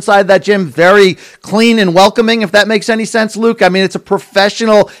culture inside that gym, very clean and welcoming, if that makes any sense, Luke. I mean, it's a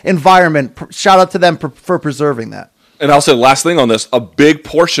professional environment. Shout out to them for preserving that. And I'll say last thing on this, a big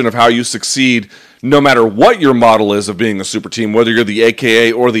portion of how you succeed, no matter what your model is of being a super team, whether you're the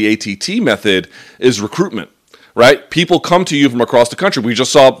AKA or the ATT method, is recruitment. Right? People come to you from across the country. We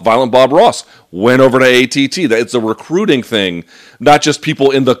just saw Violent Bob Ross went over to ATT. It's a recruiting thing, not just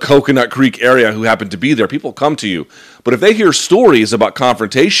people in the Coconut Creek area who happen to be there. People come to you. But if they hear stories about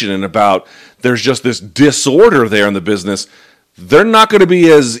confrontation and about there's just this disorder there in the business, they're not going to be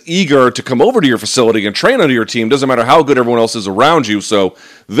as eager to come over to your facility and train under your team. Doesn't matter how good everyone else is around you. So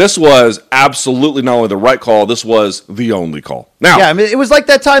this was absolutely not only the right call, this was the only call. Now, yeah, I mean, it was like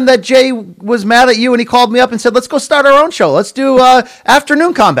that time that Jay was mad at you and he called me up and said, let's go start our own show. Let's do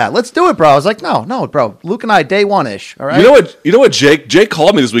afternoon combat. Let's do it, bro. I was like, no, bro. Luke and I, day one-ish. All right. You know what, Jake? Jake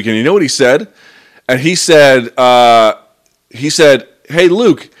called me this weekend. You know what he said? And he said, hey,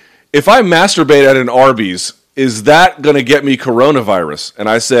 Luke, if I masturbate at an Arby's, is that going to get me coronavirus? And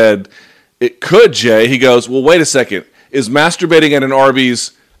I said, it could, Jay. He goes, well, wait a second. Is masturbating at an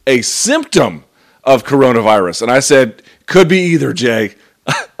Arby's a symptom of coronavirus? And I said, could be either, Jay.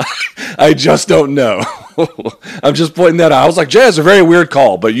 I just don't know. I'm just pointing that out. I was like, Jay, it's a very weird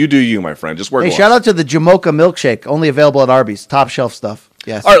call, but you do you, my friend. Just wear gloves. Shout out to the Jamocha milkshake, only available at Arby's. Top shelf stuff.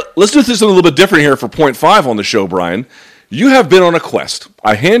 Yes. All right, let's do this a little bit different here for point 5 on the show, Brian. You have been on a quest.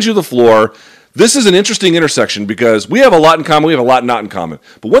 I hand you the floor. This is an interesting intersection because we have a lot in common, we have a lot not in common.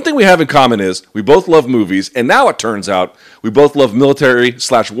 But one thing we have in common is we both love movies, and now it turns out we both love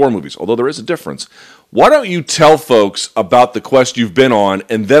military/war movies, although there is a difference. Why don't you tell folks about the quest you've been on,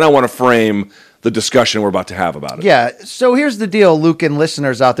 and then I want to frame the discussion we're about to have about it. Yeah, so here's the deal, Luke and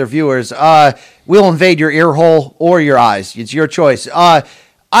listeners out there, viewers. We'll invade your ear hole or your eyes. It's your choice.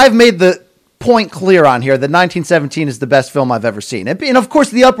 I've made the point clear on here that 1917 is the best film I've ever seen. And of course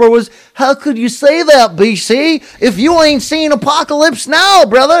the uproar was, how could you say that, BC, if you ain't seen Apocalypse Now,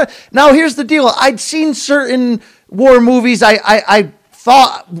 brother? Now here's the deal. I'd seen certain war movies. I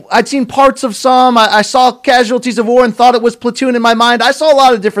thought I'd seen parts of some. I saw Casualties of War and thought it was Platoon in my mind. I saw a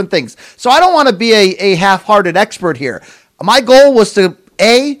lot of different things. So I don't want to be a half-hearted expert here. My goal was to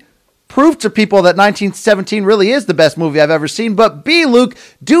prove to people that 1917 really is the best movie I've ever seen, but B, Luke,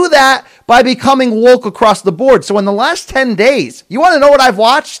 do that by becoming woke across the board. So in the last 10 days, you want to know what I've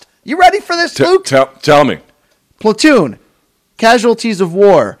watched? You ready for this, Luke? Tell me. Platoon, Casualties of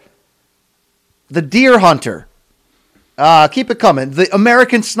War, The Deer Hunter, keep it coming, The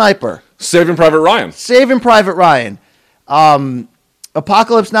American Sniper, Saving Private Ryan,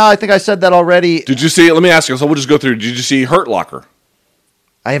 Apocalypse Now, I think I said that already. Did you see, let me ask you, so we'll just go through, did you see Hurt Locker?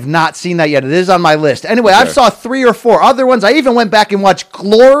 I have not seen that yet. It is on my list. Anyway, okay. I've saw 3 or 4 other ones. I even went back and watched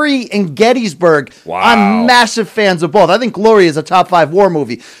Glory and Gettysburg. Wow. I'm massive fans of both. I think Glory is a top 5 war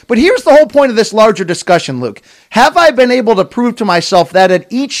movie. But here's the whole point of this larger discussion, Luke. Have I been able to prove to myself that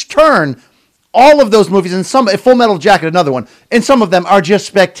at each turn, all of those movies, and some, Full Metal Jacket, another one, and some of them are just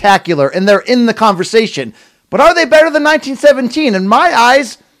spectacular, and they're in the conversation. But are they better than 1917? In my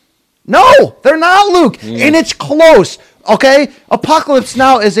eyes, no, they're not, Luke. And it's close. Okay, Apocalypse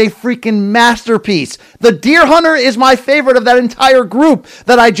Now is a freaking masterpiece. The Deer Hunter is my favorite of that entire group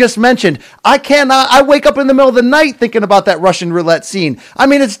that I just mentioned. I wake up in the middle of the night thinking about that Russian roulette scene. I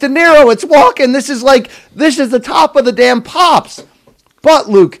mean, it's De Niro, it's Walken. This is the top of the damn pops. But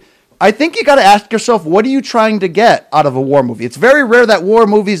Luke, I think you got to ask yourself, what are you trying to get out of a war movie? It's very rare that war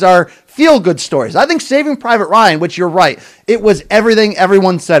movies are feel-good stories. I think Saving Private Ryan, which you're right, it was everything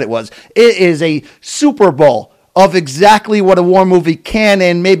everyone said it was. It is a Super Bowl of exactly what a war movie can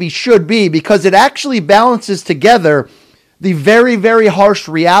and maybe should be, because it actually balances together the very, very harsh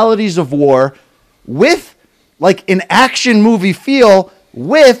realities of war with like an action movie feel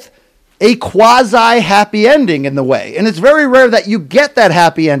with a quasi-happy ending in the way. And it's very rare that you get that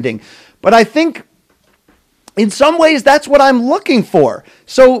happy ending. But I think in some ways that's what I'm looking for.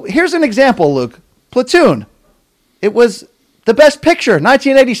 So here's an example, Luke. Platoon. It was the best picture,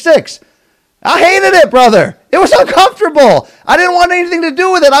 1986. I hated it, brother. It was uncomfortable. I didn't want anything to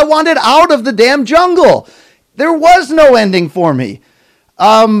do with it. I wanted out of the damn jungle. There was no ending for me.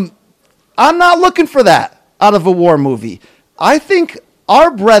 I'm not looking for that out of a war movie. I think our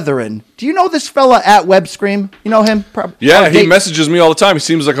brethren, do you know this fella at WebScream? You know him? Yeah, he messages me all the time. He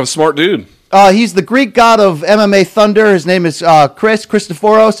seems like a smart dude. He's the Greek god of MMA Thunder. His name is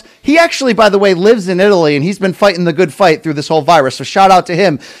Christophoros. He actually, by the way, lives in Italy, and he's been fighting the good fight through this whole virus, so shout out to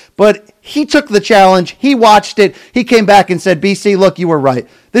him. But he took the challenge. He watched it. He came back and said, BC, look, you were right.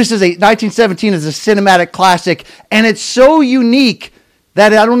 This is 1917 is a cinematic classic, and it's so unique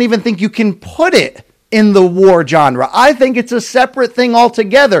that I don't even think you can put it in the war genre. I think it's a separate thing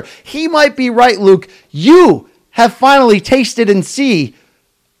altogether. He might be right, Luke. You have finally tasted and see.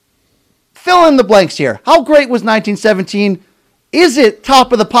 Fill in the blanks here. How great was 1917? Is it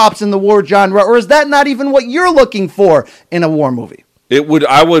top of the pops in the war genre, or is that not even what you're looking for in a war movie?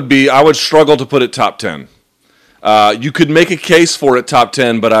 I would struggle to put it top 10. You could make a case for it top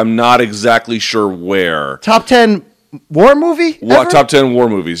 10, but I'm not exactly sure where. Top 10 war movie? Top 10 war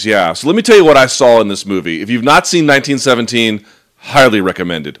movies, yeah. So let me tell you what I saw in this movie. If you've not seen 1917, highly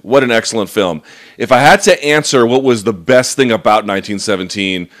recommended. What an excellent film. If I had to answer what was the best thing about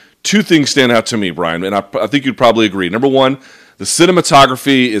 1917, two things stand out to me, Brian, and I think you'd probably agree. Number one, the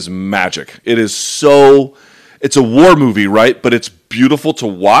cinematography is magic. It's a war movie, right? But it's beautiful to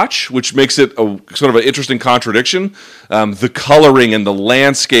watch, which makes it a sort of an interesting contradiction. The coloring and the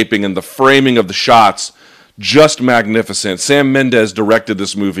landscaping and the framing of the shots, just magnificent. Sam Mendes directed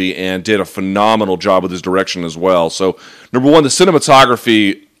this movie and did a phenomenal job with his direction as well. So, number one, the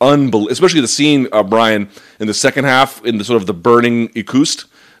cinematography, especially the scene, Brian, in the second half, in the sort of the burning Ikust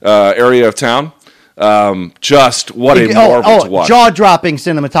area of town. Just what a marvel to watch. Jaw-dropping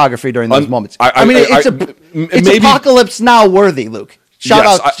cinematography during those moments. It's Apocalypse Now worthy, Luke. Shout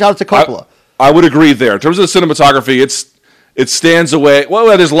out to Coppola. I would agree there. In terms of the cinematography, it stands away.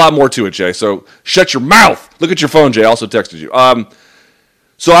 Well, there's a lot more to it, Jay. So shut your mouth. Look at your phone, Jay. I also texted you.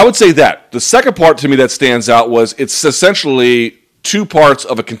 So I would say that. The second part to me that stands out was it's essentially two parts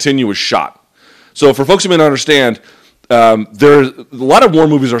of a continuous shot. So for folks who may not understand, a lot of war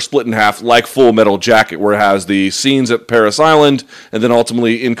movies are split in half, like Full Metal Jacket, where it has the scenes at Paris Island and then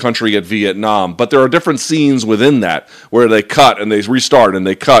ultimately in country at Vietnam. But there are different scenes within that where they cut and they restart and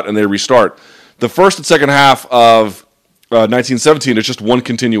they cut and they restart. The first and second half of 1917 is just one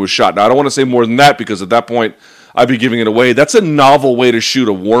continuous shot. Now, I don't want to say more than that because at that point I'd be giving it away. That's a novel way to shoot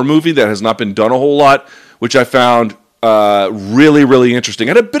a war movie that has not been done a whole lot, which I found really, really interesting.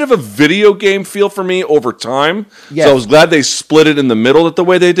 It had a bit of a video game feel for me over time. Yes. So I was glad they split it in the middle the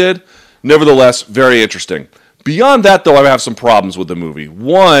way they did. Nevertheless, very interesting. Beyond that, though, I have some problems with the movie.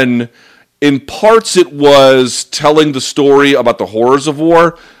 One, in parts it was telling the story about the horrors of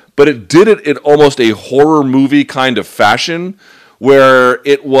war, but it did it in almost a horror movie kind of fashion, where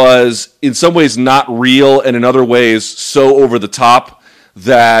it was in some ways not real and in other ways so over the top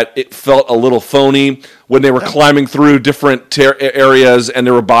that it felt a little phony. When they were climbing through different areas and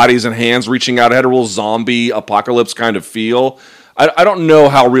there were bodies and hands reaching out, it had a real zombie apocalypse kind of feel. I don't know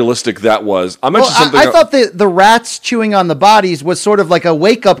how realistic that was. I thought the rats chewing on the bodies was sort of like a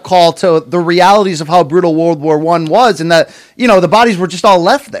wake-up call to the realities of how brutal World War I was, and that, the bodies were just all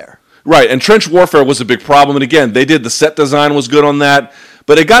left there. Right, and trench warfare was a big problem. And again, the set design was good on that,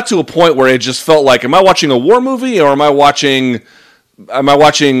 but it got to a point where it just felt like, am I watching a war movie or am I watching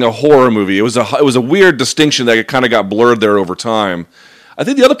a horror movie? It was a weird distinction that kind of got blurred there over time. I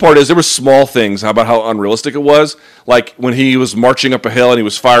think the other part is there were small things about how unrealistic it was. Like when he was marching up a hill and he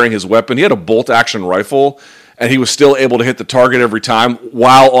was firing his weapon, he had a bolt-action rifle, and he was still able to hit the target every time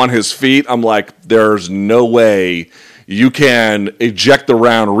while on his feet. I'm like, there's no way you can eject the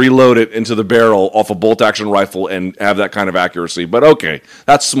round, reload it into the barrel off a bolt-action rifle and have that kind of accuracy. But okay,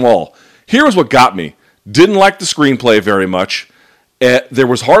 that's small. Here was what got me. Didn't like the screenplay very much. There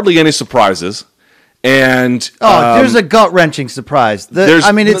was hardly any surprises. And there's a gut-wrenching surprise.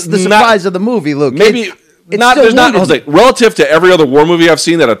 It's the surprise of the movie, Luke. Maybe Jose, relative to every other war movie I've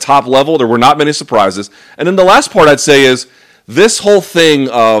seen at a top level, there were not many surprises. And then the last part I'd say is this whole thing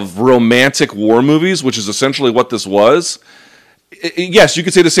of romantic war movies, which is essentially what this was. Yes, you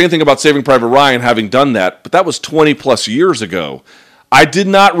could say the same thing about Saving Private Ryan having done that, but that was 20 plus years ago. I did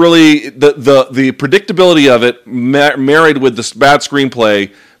not really, the predictability of it, married with the bad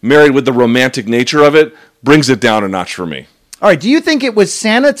screenplay, married with the romantic nature of it, brings it down a notch for me. All right, do you think it was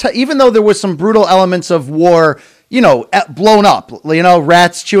sanitized, even though there was some brutal elements of war, blown up,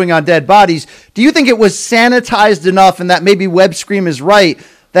 rats chewing on dead bodies, do you think it was sanitized enough, and that maybe Web Scream is right,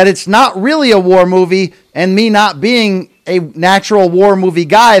 that it's not really a war movie, and me not being a natural war movie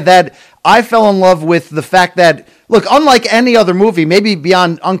guy, that I fell in love with the fact that, look, unlike any other movie, maybe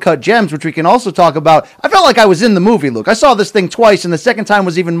beyond Uncut Gems, which we can also talk about, I felt like I was in the movie, Luke. I saw this thing twice, and the second time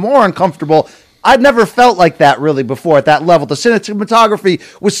was even more uncomfortable. I'd never felt like that really before at that level. The cinematography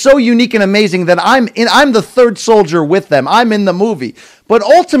was so unique and amazing that I'm the third soldier with them. I'm in the movie. But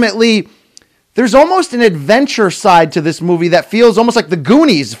ultimately, there's almost an adventure side to this movie that feels almost like the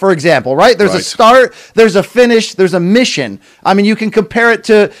Goonies, for example, right? There's a start, there's a finish, there's a mission. I mean, you can compare it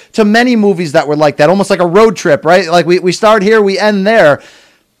to many movies that were like that, almost like a road trip, right? Like we start here, we end there.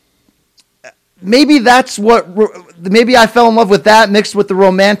 Maybe maybe I fell in love with that mixed with the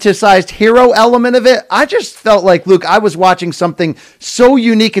romanticized hero element of it. I just felt like, Luke, I was watching something so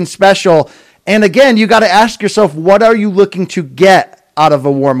unique and special. And again, you got to ask yourself, what are you looking to get out of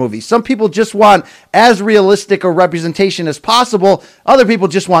a war movie? Some people just want as realistic a representation as possible. Other people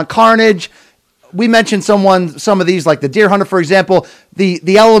just want carnage. We mentioned some of these, like The Deer Hunter, for example.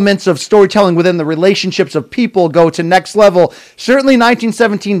 The elements of storytelling within the relationships of people go to next level. Certainly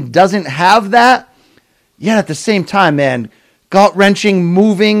 1917 doesn't have that. Yet at the same time, man, gut-wrenching,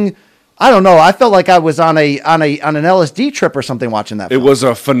 moving. I don't know. I felt like I was on an LSD trip or something watching that film. It was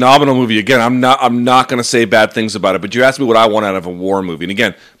a phenomenal movie. Again, I'm not going to say bad things about it, but you asked me what I want out of a war movie. And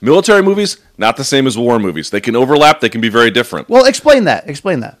again, military movies, not the same as war movies. They can overlap. They can be very different. Well, explain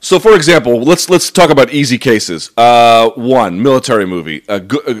that. So, for example, let's talk about easy cases. One, military movie.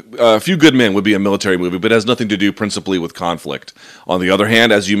 A Few Good Men would be a military movie, but it has nothing to do principally with conflict. On the other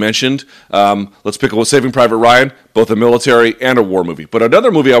hand, as you mentioned, let's pick Saving Private Ryan, both a military and a war movie. But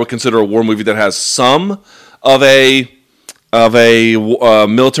another movie I would consider a war movie that has some of a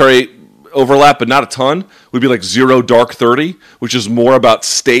military overlap, but not a ton, would be like Zero Dark 30, which is more about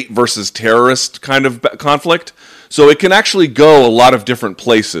state versus terrorist kind of conflict. So it can actually go a lot of different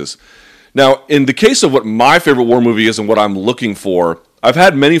places. Now, in the case of what my favorite war movie is and what I'm looking for, I've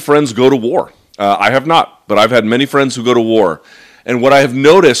had many friends go to war. I have not, but I've had many friends who go to war. And what I have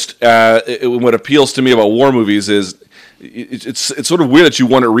noticed, what appeals to me about war movies is, it's sort of weird that you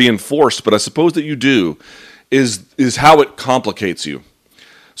want it reinforced, but I suppose that you do, is how it complicates you.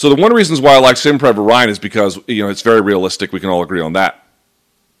 So one of the reasons why I like Saving Private Ryan is because it's very realistic. We can all agree on that.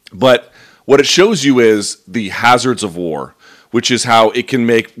 But what it shows you is the hazards of war, which is how it can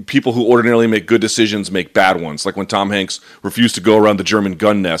make people who ordinarily make good decisions make bad ones. Like when Tom Hanks refused to go around the German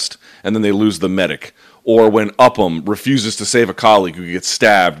gun nest and then they lose the medic. Or when Upham refuses to save a colleague who gets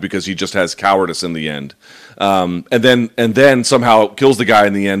stabbed because he just has cowardice in the end. And then somehow kills the guy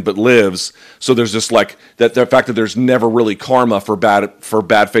in the end but lives. So there's just like that the fact that there's never really karma for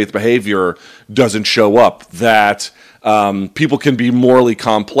bad faith behavior doesn't show up. That people can be morally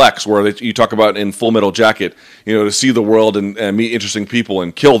complex, where you talk about in Full Metal Jacket, to see the world and meet interesting people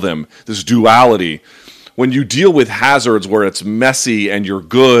and kill them. This duality. When you deal with hazards where it's messy and you're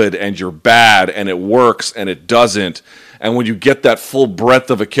good and you're bad and it works and it doesn't, and when you get that full breadth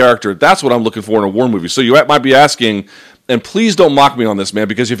of a character, that's what I'm looking for in a war movie. So you might be asking, and please don't mock me on this, man,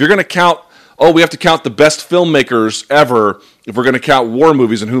 because if you're going to count, we have to count the best filmmakers ever, if we're going to count war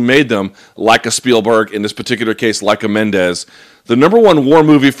movies and who made them, like a Spielberg, in this particular case, like a Mendes, the number one war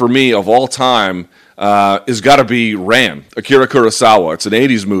movie for me of all time is got to be Ran, Akira Kurosawa. It's an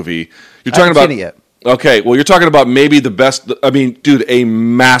 80s movie. You're talking about... seen it yet. Okay, well, you're talking about maybe the best, dude, a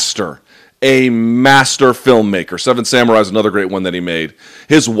master filmmaker. Seven Samurai is another great one that he made.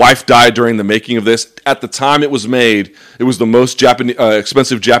 His wife died during the making of this. At the time it was made, it was the most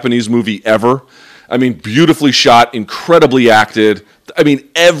expensive Japanese movie ever. Beautifully shot, incredibly acted.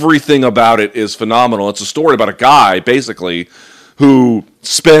 Everything about it is phenomenal. It's a story about a guy, basically, who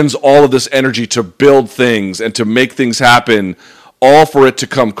spends all of this energy to build things and to make things happen, all for it to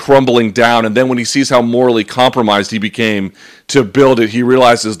come crumbling down. And then when he sees how morally compromised he became to build it, he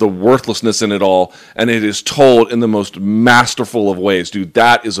realizes the worthlessness in it all, and it is told in the most masterful of ways. Dude,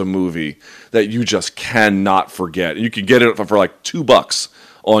 that is a movie that you just cannot forget. You can get it for like $2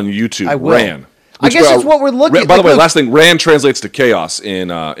 on YouTube. I will. Ran. I guess it's what we're looking. By the way, look, last thing, Ran translates to chaos in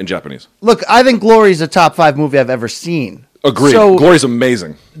Japanese. Look, I think Glory is a top 5 movie I've ever seen. Agreed. So, Glory's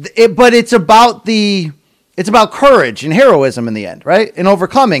amazing. But it's about courage and heroism in the end, right? And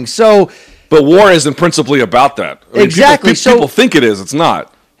overcoming. So, but war isn't principally about that. I mean, exactly. People think it is. It's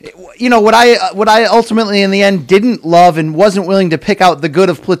not. You know, what I ultimately in the end didn't love and wasn't willing to pick out the good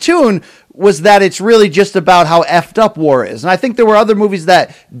of Platoon was that it's really just about how effed up war is. And I think there were other movies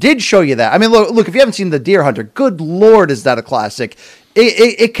that did show you that. I mean, look, if you haven't seen The Deer Hunter, good Lord, is that a classic?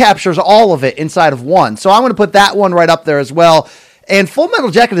 It captures all of it inside of one. So I'm going to put that one right up there as well. And Full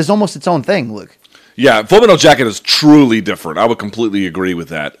Metal Jacket is almost its own thing, Luke. Yeah, Full Metal Jacket is truly different. I would completely agree with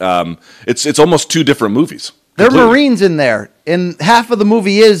that. It's almost 2 different movies. There are Marines in there, and half of the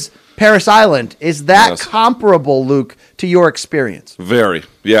movie is Paris Island. Is that comparable, Luke, to your experience? Very.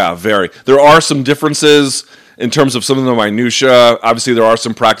 Yeah, very. There are some differences in terms of some of the minutia. Obviously, there are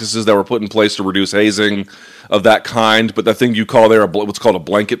some practices that were put in place to reduce hazing of that kind, but the thing you call there what's called a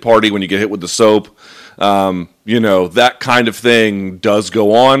blanket party when you get hit with the soap, that kind of thing does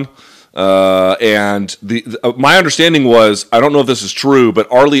go on. And my understanding was, I don't know if this is true, but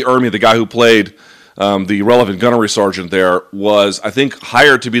R. Lee Ermey, the guy who played the relevant gunnery sergeant there, was, I think,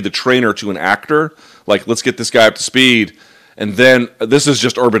 hired to be the trainer to an actor. Like, let's get this guy up to speed. And then, this is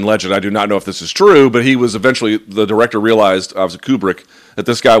just urban legend. I do not know if this is true, but he was eventually, the director realized, obviously Kubrick, that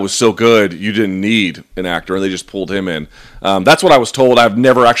this guy was so good, you didn't need an actor, and they just pulled him in. That's what I was told. I've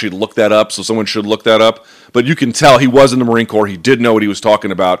never actually looked that up, so someone should look that up. But you can tell he was in the Marine Corps. He did know what he was talking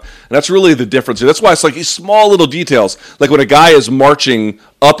about. And that's really the difference. That's why it's like these small little details. Like when a guy is marching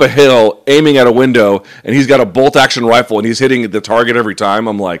up a hill, aiming at a window, and he's got a bolt-action rifle, and he's hitting the target every time,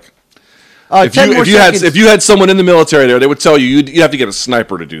 I'm like... If you had someone in the military there, they would tell you you'd have to get a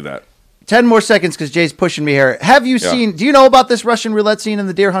sniper to do that. 10 more seconds because Jay's pushing me here. Have you seen? Do you know about this Russian roulette scene in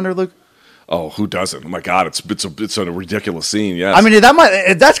The Deer Hunter, Luke? Oh, who doesn't? Oh my God, it's a ridiculous scene. Yes, I mean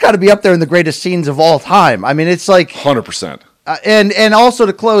that's got to be up there in the greatest scenes of all time. I mean, it's like 100%. And also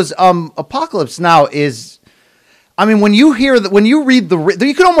to close, Apocalypse Now is. I mean, when you read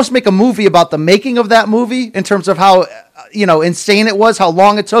you could almost make a movie about the making of that movie in terms of how insane it was, how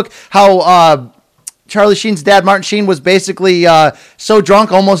long it took, how Charlie Sheen's dad, Martin Sheen, was basically so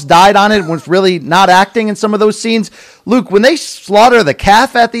drunk, almost died on it, was really not acting in some of those scenes. Luke, when they slaughter the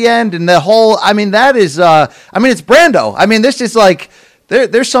calf at the end and the whole, I mean, that is, it's Brando. I mean, this is like,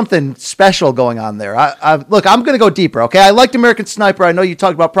 there's something special going on there. Look, I'm going to go deeper, okay? I liked American Sniper. I know you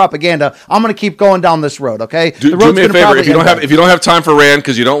talked about propaganda. I'm going to keep going down this road, okay? Do me a favor. If you don't have time for Rand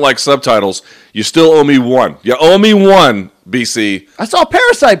because you don't like subtitles, you still owe me one. You owe me one, BC. I saw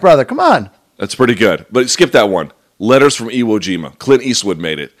Parasite, brother. Come on. That's pretty good. But skip that one. Letters from Iwo Jima. Clint Eastwood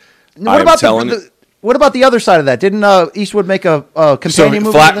made it. What about the other side of that? Didn't Eastwood make a companion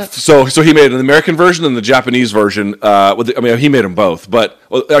movie? So he made an American version and the Japanese version. He made them both, but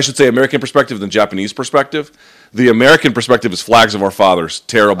I should say American perspective and Japanese perspective. The American perspective is Flags of Our Fathers.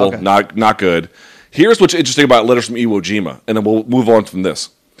 Terrible, okay. Not good. Here's what's interesting about Letters from Iwo Jima, and then we'll move on from this.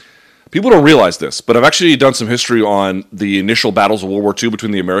 People don't realize this, but I've actually done some history on the initial battles of World War II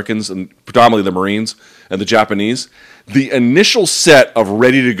between the Americans and predominantly the Marines and the Japanese. The initial set of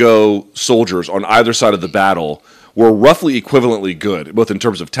ready-to-go soldiers on either side of the battle were roughly equivalently good, both in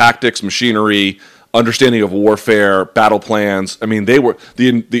terms of tactics, machinery, understanding of warfare, battle plans. I mean, they were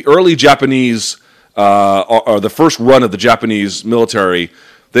the early Japanese, or the first run of the Japanese military,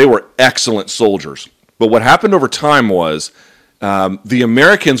 they were excellent soldiers. But what happened over time was the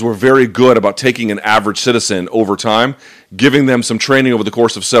Americans were very good about taking an average citizen over time, giving them some training over the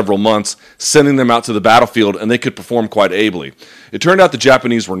course of several months, sending them out to the battlefield, and they could perform quite ably. It turned out the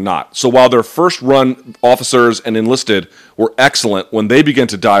Japanese were not. So while their first-run officers and enlisted were excellent, when they began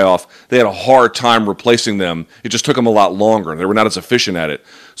to die off, they had a hard time replacing them. It just took them a lot longer. They were not as efficient at it.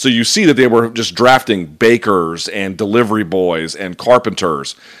 So you see that they were just drafting bakers and delivery boys and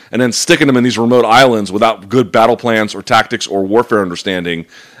carpenters and then sticking them in these remote islands without good battle plans or tactics or warfare understanding.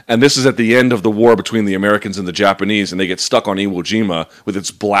 And this is at the end of the war between the Americans and the Japanese, and they get stuck on Iwo Jima with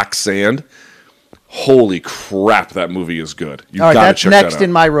its black sand. Holy crap, that movie is good. You've got to check that out. All right, that's next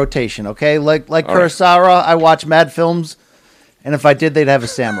in my rotation, okay? Like Kurosawa, I watch mad films, and if I did, they'd have a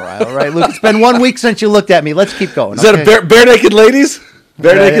samurai, all right? Luke, it's been 1 week since you looked at me. Let's keep going. Is that a Bare Naked Ladies?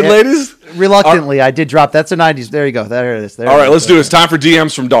 Naked Ladies? Reluctantly, I did drop. That's a 90s. There you go. There it is. All right, let's do it. It's time for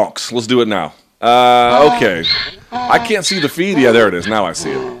DMs from Donks. Let's do it now. Okay. I can't see the feed. Yeah, there it is. Now I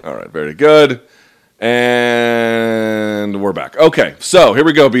see it. All right, very good. And we're back. Okay, so here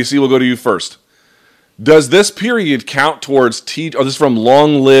we go, BC. We'll go to you first. Does this period count towards this is from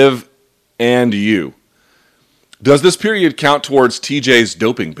Long Live and You. Does this period count towards TJ's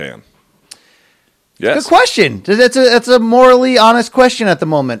doping ban? Yes. Good question. That's a morally honest question at the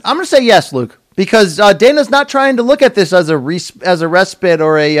moment. I'm going to say yes, Luke, because Dana's not trying to look at this as a respite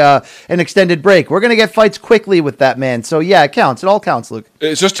or an extended break. We're going to get fights quickly with that man. So, yeah, it counts. It all counts, Luke.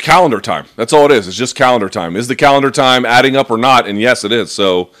 It's just calendar time. That's all it is. It's just calendar time. Is the calendar time adding up or not? And yes, it is.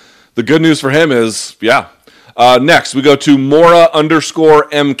 So the good news for him is, yeah. Next, we go to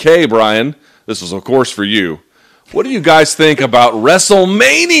Mora_MK, Brian. This is, of course, for you. What do you guys think about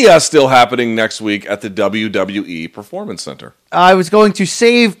WrestleMania still happening next week at the WWE Performance Center? I was going to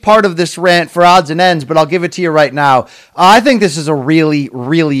save part of this rant for odds and ends, but I'll give it to you right now. I think this is a really,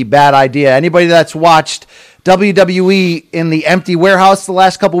 really bad idea. Anybody that's watched WWE in the empty warehouse the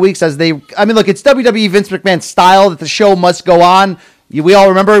last couple weeks look, it's WWE Vince McMahon's style that the show must go on. We all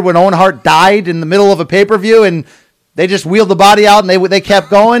remember when Owen Hart died in the middle of a pay-per-view and they just wheeled the body out and they kept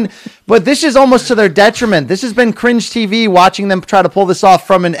going. But this is almost to their detriment. This has been cringe TV, watching them try to pull this off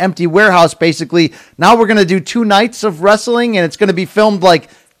from an empty warehouse, basically. Now we're going to do 2 nights of wrestling, and it's going to be filmed like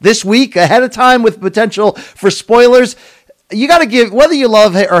this week ahead of time with potential for spoilers. You got to give, whether you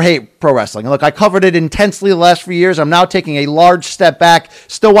love or hate pro wrestling. Look, I covered it intensely the last few years. I'm now taking a large step back.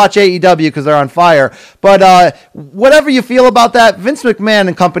 Still watch AEW because they're on fire. But whatever you feel about that, Vince McMahon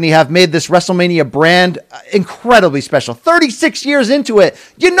and company have made this WrestleMania brand incredibly special. 36 years into it,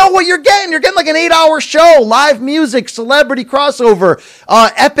 you know what you're getting. You're getting like an 8-hour show, live music, celebrity crossover,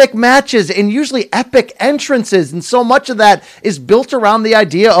 epic matches, and usually epic entrances. And so much of that is built around the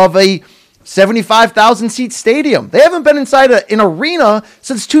idea of a 75,000 seat stadium. They haven't been inside an arena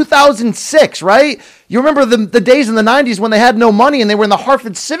since 2006, right? You remember the days in the 90s when they had no money and they were in the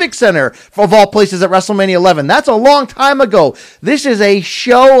Hartford Civic Center, of all places, at WrestleMania 11. That's a long time ago. This is a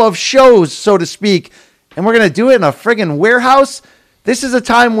show of shows, so to speak, and we're going to do it in a friggin' warehouse. This is a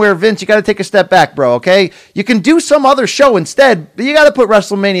time where, Vince, you got to take a step back, bro, okay? You can do some other show instead, but you got to put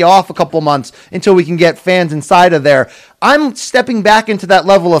WrestleMania off a couple months until we can get fans inside of there. I'm stepping back into that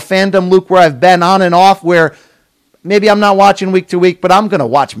level of fandom, Luke, where I've been on and off, where maybe I'm not watching week to week, but I'm going to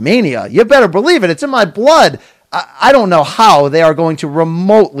watch Mania. You better believe it. It's in my blood. I don't know how they are going to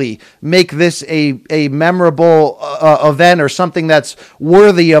remotely make this a memorable event or something that's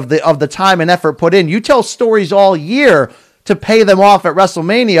worthy of the time and effort put in. You tell stories all year to pay them off at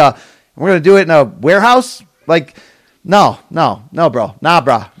WrestleMania. We're going to do it in a warehouse? Like, no, bro.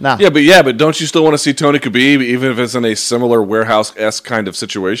 Nah. Yeah, but don't you still want to see Tony Khabib, even if it's in a similar warehouse-esque kind of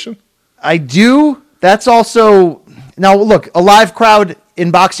situation? I do. That's also... Now, look, a live crowd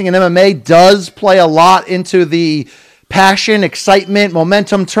in boxing and MMA does play a lot into the passion, excitement,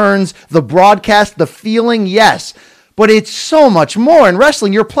 momentum turns, the broadcast, the feeling, yes. But it's so much more. In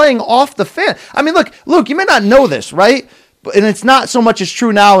wrestling, you're playing off the fan. I mean, look, Luke, you may not know this, right? And it's not so much as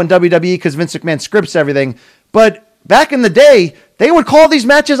true now in WWE because Vince McMahon scripts everything. But back in the day, they would call these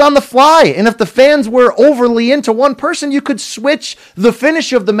matches on the fly. And if the fans were overly into one person, you could switch the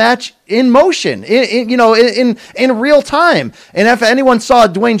finish of the match in motion, in real time. And if anyone saw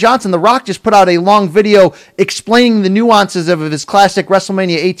Dwayne Johnson, The Rock just put out a long video explaining the nuances of his classic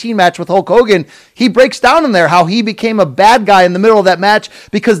WrestleMania 18 match with Hulk Hogan. He breaks down in there how he became a bad guy in the middle of that match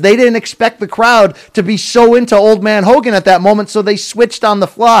because they didn't expect the crowd to be so into Old Man Hogan at that moment, so they switched on the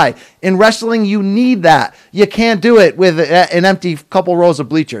fly. In wrestling, you need that. You can't do it with an empty couple rows of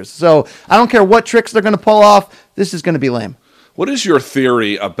bleachers. So I don't care what tricks they're going to pull off. This is going to be lame. What is your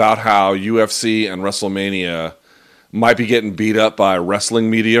theory about how UFC and WrestleMania might be getting beat up by wrestling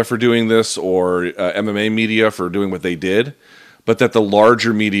media for doing this or MMA media for doing what they did, but that the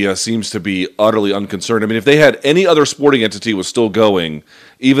larger media seems to be utterly unconcerned? I mean, if they had any other sporting entity was still going,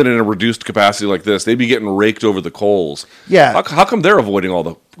 even in a reduced capacity like this, they'd be getting raked over the coals. Yeah. How come they're avoiding all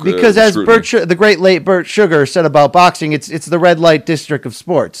the because as the great late Burt Sugar said about boxing, it's the red light district of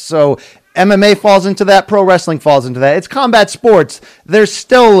sports. So MMA falls into that. Pro wrestling falls into that. It's combat sports. There's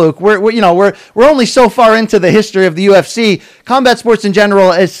still, Luke, we're only so far into the history of the UFC. Combat sports in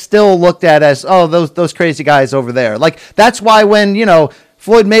general is still looked at as, oh, those crazy guys over there. Like, that's why when,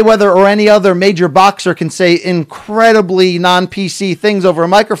 Floyd Mayweather or any other major boxer can say incredibly non-PC things over a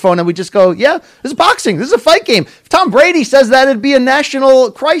microphone, and we just go, yeah, this is boxing. This is a fight game. If Tom Brady says that, it'd be a national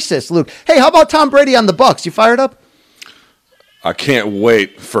crisis, Luke. Hey, how about Tom Brady on the Bucs? You fired up? I can't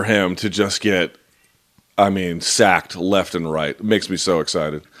wait for him to just get, sacked left and right. It makes me so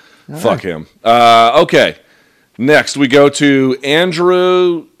excited. All Fuck him. Okay. Next, we go to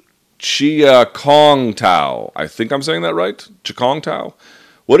Andrew Chiakongtao. I think I'm saying that right? Chiakongtao.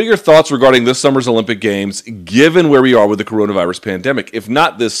 What are your thoughts regarding this summer's Olympic Games, given where we are with the coronavirus pandemic? If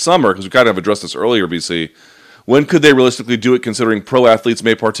not this summer, because we kind of addressed this earlier, BC, when could they realistically do it, considering pro athletes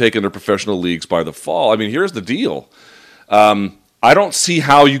may partake in their professional leagues by the fall? I mean, here's the deal. I don't see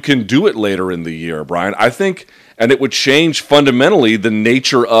how you can do it later in the year, Brian. I think, and it would change fundamentally the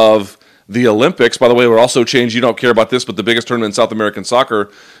nature of the Olympics. By the way, it would also change, you don't care about this, but the biggest tournament in South American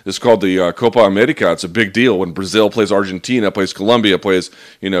soccer is called the Copa America. It's a big deal when Brazil plays Argentina, plays Colombia, plays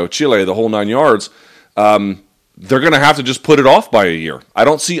Chile, the whole 9 yards. They're going to have to just put it off by a year. I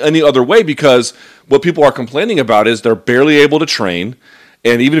don't see any other way, because what people are complaining about is they're barely able to train.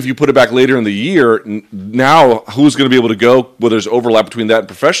 And even if you put it back later in the year, now who's going to be able to go? Well, there's overlap between that and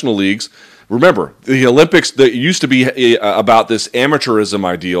professional leagues. Remember, the Olympics, that used to be about this amateurism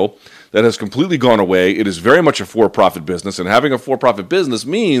ideal that has completely gone away. It is very much a for-profit business, and having a for-profit business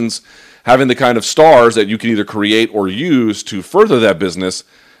means having the kind of stars that you can either create or use to further that business.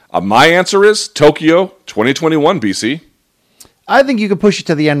 My answer is Tokyo 2021, BC. I think you could push it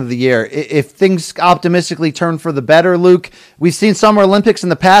to the end of the year. If things optimistically turn for the better, Luke, we've seen Summer Olympics in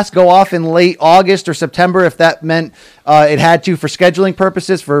the past go off in late August or September if that meant it had to for scheduling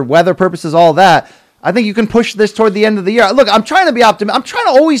purposes, for weather purposes, all that. I think you can push this toward the end of the year. Look, I'm trying to be optimistic. I'm trying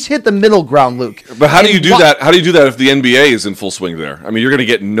to always hit the middle ground, Luke. But how do you do that? How do you do that if the NBA is in full swing there? I mean, you're going to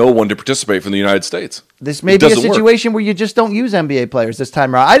get no one to participate from the United States. This may be a situation where you just don't use NBA players this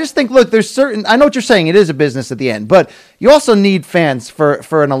time around. I just think, look, there's certain, I know what you're saying. It is a business at the end, but you also need fans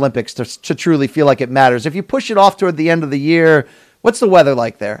for an Olympics to truly feel like it matters. If you push it off toward the end of the year, what's the weather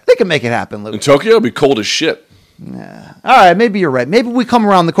like there? They can make it happen, Luke. In Tokyo, it'll be cold as shit. Yeah. All right, maybe you're right. Maybe we come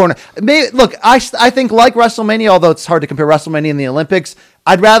around the corner. Look, I think like WrestleMania, although it's hard to compare WrestleMania and the Olympics,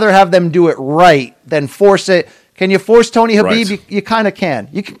 I'd rather have them do it right than force it. Can you force Tony Habib? Right. You kind of can.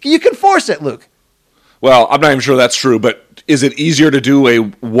 You can force it, Luke. Well, I'm not even sure that's true, but is it easier to do a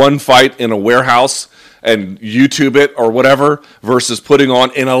one fight in a warehouse and YouTube it or whatever versus putting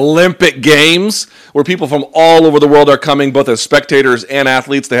on an Olympic Games where people from all over the world are coming, both as spectators and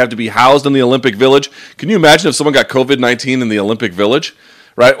athletes? They have to be housed in the Olympic Village. Can you imagine if someone got COVID-19 in the Olympic Village,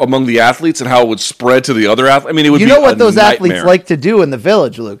 right, among the athletes, and how it would spread to the other athletes? I mean, it would be You know what those nightmare. athletes like to do in the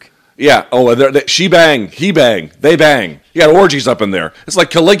Village, Luke? Yeah. Oh, she bang, he bang, they bang. You got orgies up in there. It's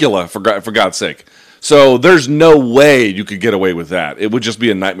like Caligula, for God's sake. So there's no way you could get away with that. It would just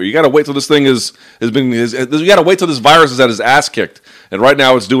be a nightmare. You got to wait till this thing you got to wait till this virus is at his ass kicked. And right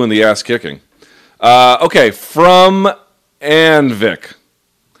now it's doing the ass kicking. Okay, from Anvik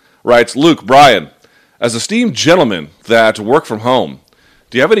writes, Luke, Brian, as esteemed gentlemen that work from home,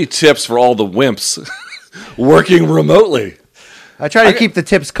 do you have any tips for all the wimps working remotely? I try to keep the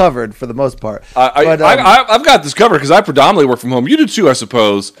tips covered for the most part. I've got this covered because I predominantly work from home. You do too, I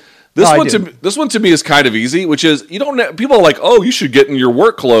suppose. This one to me is kind of easy, which is people are like, oh, you should get in your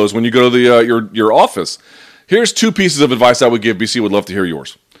work clothes when you go to your office. Here's two pieces of advice I would give. BC would love to hear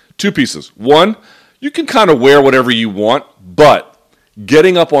yours. Two pieces. One, you can kind of wear whatever you want, but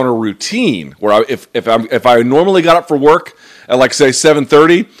getting up on a routine where if I normally got up for work at like say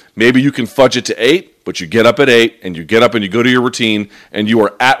 7:30, maybe you can fudge it to 8. But you get up at 8 and you get up and you go to your routine and you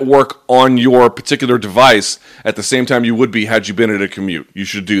are at work on your particular device at the same time you would be had you been at a commute. You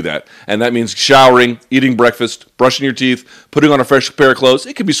should do that. And that means showering, eating breakfast, brushing your teeth, putting on a fresh pair of clothes.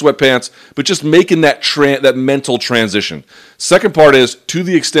 It could be sweatpants, but just making that mental transition. Second part is, to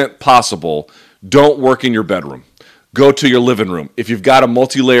the extent possible, don't work in your bedroom. Go to your living room. If you've got a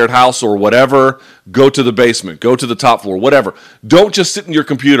multi-layered house or whatever, go to the basement, go to the top floor, whatever. Don't just sit in your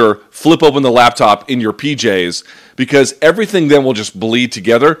computer, flip open the laptop in your PJs, because everything then will just bleed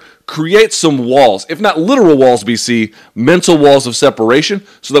together. Create some walls, if not literal walls, BC, mental walls of separation,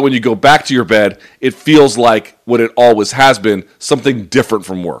 so that when you go back to your bed, it feels like what it always has been, something different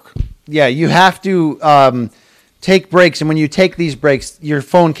from work. Yeah, you have to take breaks, and when you take these breaks, your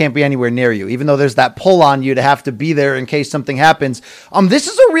phone can't be anywhere near you, even though there's that pull on you to have to be there in case something happens. This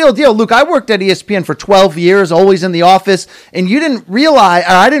is a real deal. Luke, I worked at ESPN for 12 years, always in the office, and I didn't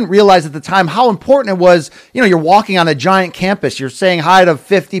realize at the time how important it was. You're walking on a giant campus, you're saying hi to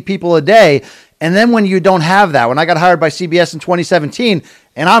 50 people a day, and then when you don't have that, when I got hired by CBS in 2017,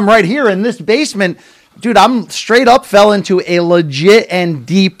 and I'm right here in this basement, dude, I'm straight up fell into a legit and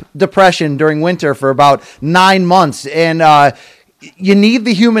deep depression during winter for about 9 months. And you need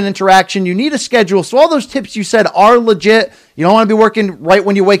the human interaction. You need a schedule. So all those tips you said are legit. You don't want to be working right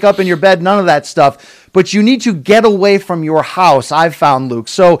when you wake up in your bed, none of that stuff. But you need to get away from your house, I've found, Luke.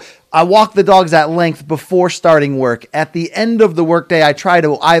 So I walk the dogs at length before starting work. At the end of the workday, I try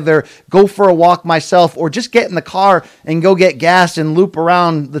to either go for a walk myself or just get in the car and go get gas and loop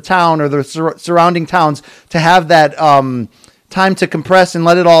around the town or the surrounding towns to have that time to compress and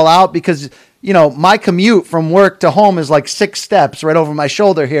let it all out, because my commute from work to home is like 6 steps right over my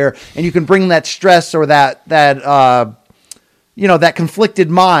shoulder here, and you can bring that stress or that conflicted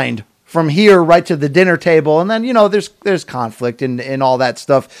mind from here right to the dinner table. And then, there's conflict and all that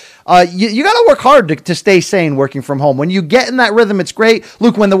stuff. You got to work hard to stay sane working from home. When you get in that rhythm, it's great.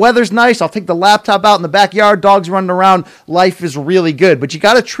 Luke, when the weather's nice, I'll take the laptop out in the backyard, dogs running around. Life is really good, but you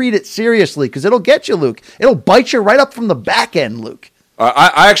got to treat it seriously because it'll get you, Luke. It'll bite you right up from the back end, Luke.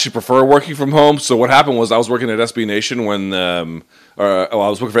 I actually prefer working from home. So what happened was I was working at SB Nation when, I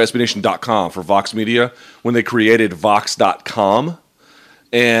was working for SBNation.com for Vox Media when they created Vox.com.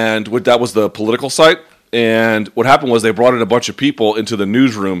 And that was the political site. And what happened was they brought in a bunch of people into the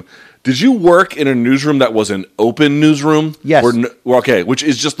newsroom. Did you work in a newsroom that was an open newsroom? Yes. Okay, which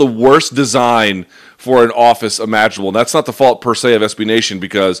is just the worst design for an office imaginable. And that's not the fault per se of SB Nation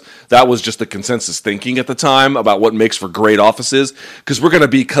because that was just the consensus thinking at the time about what makes for great offices because we're going to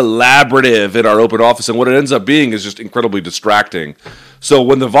be collaborative in our open office. And what it ends up being is just incredibly distracting. So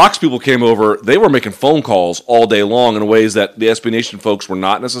when the Vox people came over, they were making phone calls all day long in ways that the SB Nation folks were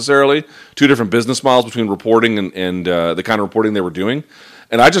not necessarily. Two different business models between reporting and the kind of reporting they were doing.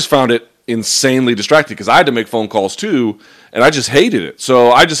 And I just found it insanely distracting because I had to make phone calls too, and I just hated it. So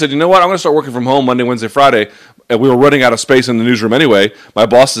I just said, you know what, I'm going to start working from home Monday, Wednesday, Friday. And we were running out of space in the newsroom anyway. My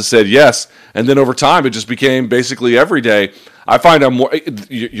bosses said yes. And then over time, it just became basically every day. I find I'm more,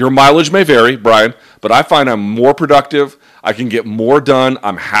 your mileage may vary, Brian, but I find I'm more productive. I can get more done.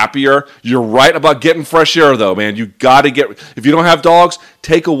 I'm happier. You're right about getting fresh air, though, man. You got to if you don't have dogs,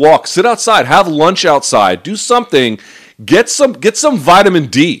 take a walk. Sit outside. Have lunch outside. Do something. Get some vitamin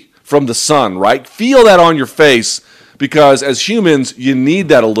D from the sun, right? Feel that on your face because as humans, you need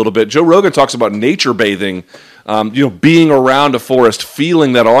that a little bit. Joe Rogan talks about nature bathing, being around a forest,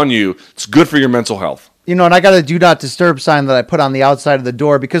 feeling that on you. It's good for your mental health. And I got a do not disturb sign that I put on the outside of the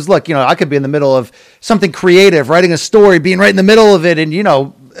door because, look, I could be in the middle of something creative, writing a story, being right in the middle of it. And,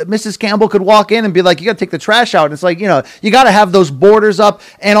 Mrs. Campbell could walk in and be like, you got to take the trash out. And it's like, you got to have those borders up.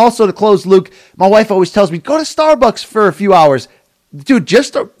 And also to close, Luke, my wife always tells me, go to Starbucks for a few hours. Dude,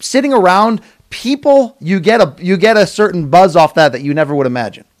 just sitting around people, you get a certain buzz off that you never would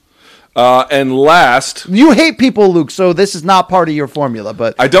imagine. And last, you hate people, Luke, so this is not part of your formula.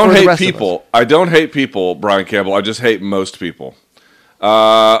 But I don't hate people. I don't hate people, Brian Campbell. I just hate most people.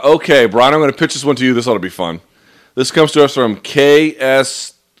 Okay, Brian, I'm going to pitch this one to you. This ought to be fun. This comes to us from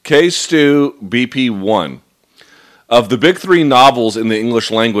K-Stu BP1. Of the big three novels in the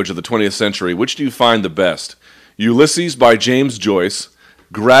English language of the 20th century, which do you find the best? Ulysses by James Joyce,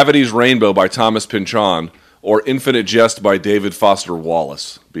 Gravity's Rainbow by Thomas Pynchon, or Infinite Jest by David Foster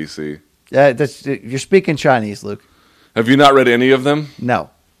Wallace, BC? You're speaking Chinese, Luke. Have you not read any of them? No.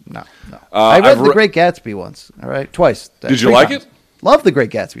 I read The Great Gatsby once, all right? Twice. Did you like it? Love The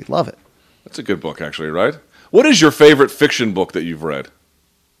Great Gatsby. Love it. That's a good book, actually, right? What is your favorite fiction book that you've read?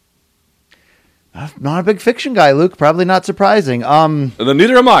 I'm not a big fiction guy, Luke. Probably not surprising. And then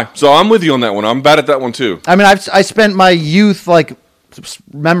neither am I. So I'm with you on that one. I'm bad at that one, too. I mean, I spent my youth,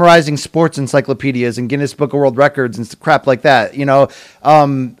 memorizing sports encyclopedias and Guinness Book of World Records and crap like that.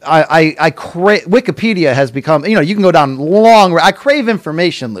 Wikipedia has become, you can go down I crave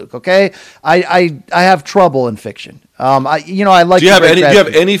information, Luke. Okay. I have trouble in fiction. I like. Do you have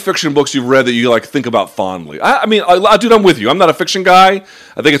any fiction books you've read that you think about fondly? Dude, I'm with you. I'm not a fiction guy.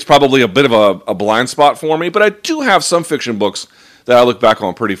 I think it's probably a bit of a blind spot for me, but I do have some fiction books that I look back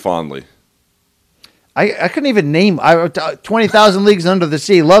on pretty fondly. I couldn't even name 20,000 Leagues Under the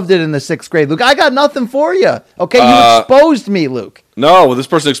Sea. Loved it in the 6th grade. Luke, I got nothing for you. Okay, you exposed me, Luke. No, well, this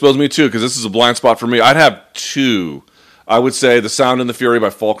person exposed me too because this is a blind spot for me. I'd have two. I would say The Sound and the Fury by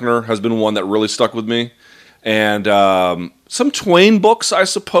Faulkner has been one that really stuck with me. And some Twain books, I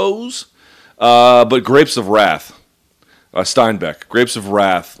suppose. But Grapes of Wrath, Steinbeck. Grapes of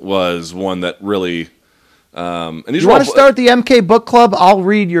Wrath was one that really... and these you want to start the MK Book Club? I'll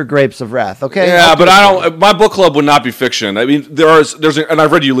read your Grapes of Wrath, okay? Yeah, but I don't. My book club would not be fiction. I mean, there's, and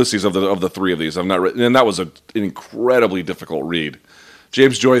I've read Ulysses of the three of these. I've not read, and that was an incredibly difficult read.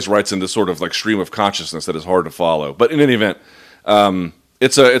 James Joyce writes in this sort of stream of consciousness that is hard to follow. But in any event,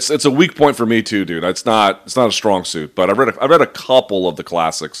 it's a weak point for me too, dude. It's not a strong suit. But I've read a couple of the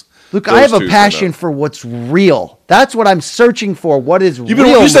classics. Look, I have a passion for what's real. That's what I'm searching for. What is real?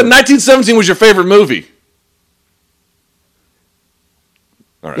 You said 1917 was your favorite movie.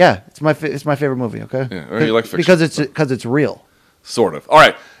 All right. Yeah, it's my favorite movie. Okay. Yeah, you like fiction because it's real. Sort of. All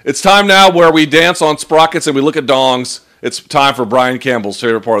right, it's time now where we dance on sprockets and we look at dongs. It's time for Brian Campbell's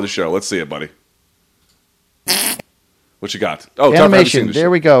favorite part of the show. Let's see it, buddy. What you got? Oh, animation. There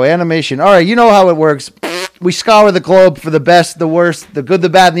we go. Animation. All right, you know how it works. we scour the globe for the best, the worst, the good, the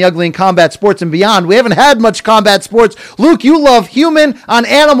bad, and the ugly in combat sports and beyond. We haven't had much combat sports. Luke, you love human on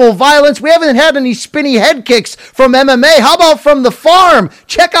animal violence. We haven't had any spinny head kicks from MMA. How about from the farm?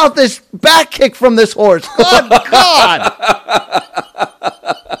 Check out this back kick from this horse. Good God.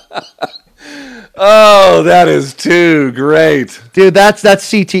 Oh, that is too great. Dude, that's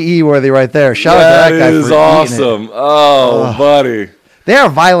CTE worthy right there. Shout out to that guy. That is awesome. Oh, buddy. They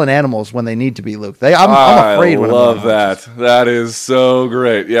are violent animals when they need to be, Luke. I'm afraid when I love that. That is so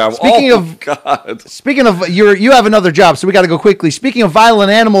great. Yeah. Speaking of you have another job, so we got to go quickly. Speaking of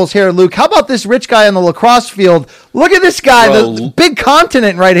violent animals here, Luke, how about this rich guy on the lacrosse field? Look at this guy, the big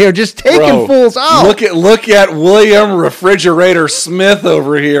continent right here, just taking fools out. Look at William Refrigerator Smith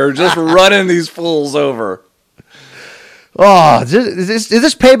over here, just running these fools over. Oh, is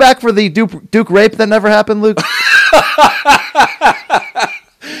this payback for the Duke rape that never happened, Luke?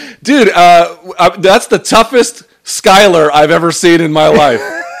 Dude, that's the toughest Skyler I've ever seen in my life.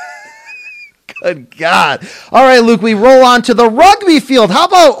 Good God. All right, Luke, we roll on to the rugby field. How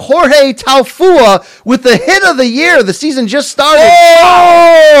about Jorge Taufua with the hit of the year? The season just started.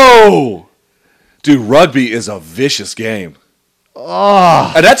 Oh! Dude, rugby is a vicious game.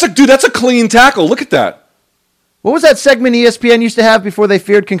 Oh. And that's a clean tackle. Look at that. What was that segment ESPN used to have before they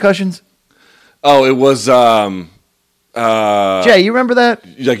feared concussions? Oh, it was Jay, you remember that?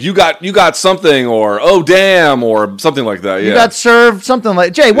 Like you got something, or oh damn, or something like that. Yeah. You got served, something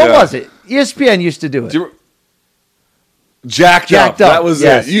like. Jay, what was it? ESPN used to do it. Jacked up. That was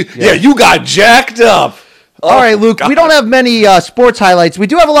it. Yeah, you got jacked up. All right, Luke, God. We don't have many sports highlights. We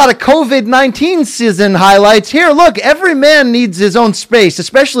do have a lot of COVID-19 season highlights. Here, look, every man needs his own space,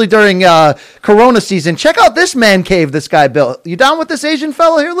 especially during Corona season. Check out this man cave this guy built. You down with this Asian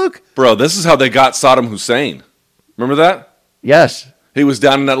fella here, Luke? Bro, this is how they got Saddam Hussein. Remember that? Yes. He was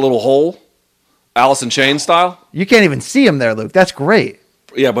down in that little hole, Alice in Chains style. You can't even see him there, Luke. That's great.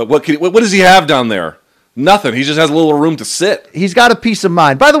 Yeah, but what does he have down there? Nothing. He just has a little room to sit. He's got a peace of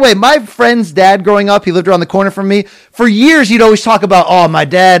mind. By the way, my friend's dad growing up, he lived around the corner from me. For years, he'd always talk about, oh, my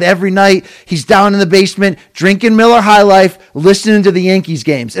dad, every night, he's down in the basement, drinking Miller High Life, listening to the Yankees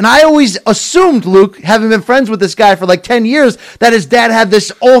games. And I always assumed, Luke, having been friends with this guy for like 10 years, that his dad had this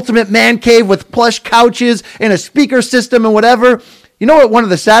ultimate man cave with plush couches and a speaker system and whatever. You know what one of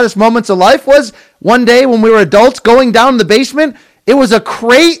the saddest moments of life was? One day when we were adults going down in the basement, it was a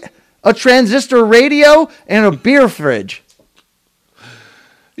crate, a transistor radio, and a beer fridge.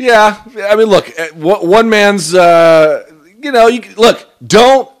 Yeah, I mean, look, one man's, look,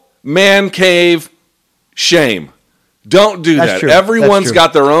 don't man cave shame. Don't do that. True. Everyone's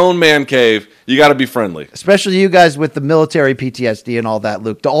got their own man cave. You got to be friendly. Especially you guys with the military PTSD and all that,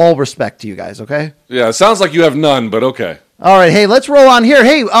 Luke. To all respect to you guys, okay? Yeah, it sounds like you have none, but okay. All right, hey, let's roll on here.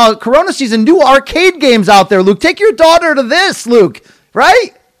 Hey, Corona season, new arcade games out there, Luke. Take your daughter to this, Luke, right?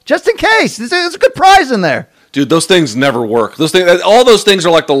 Just in case. There's a good prize in there. Dude, those things never work. All those things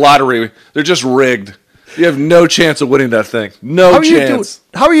are like the lottery. They're just rigged. You have no chance of winning that thing. No chance.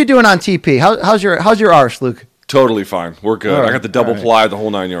 How are you doing on TP? How's your arse, Luke? Totally fine. We're good. Right. I got the double ply, the whole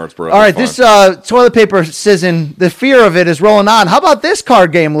 9 yards, bro. All right, this toilet paper season, the fear of it is rolling on. How about this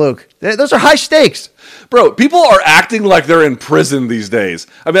card game, Luke? Those are high stakes. Bro, people are acting like they're in prison these days.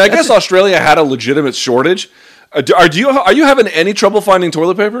 I mean, I guess Australia had a legitimate shortage. Are you having any trouble finding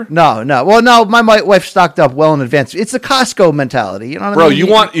toilet paper? No. Well, no, my wife stocked up well in advance. It's the Costco mentality. You know what I mean?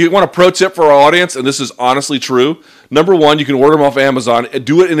 Bro, you want a pro tip for our audience, and this is honestly true. Number one, you can order them off Amazon.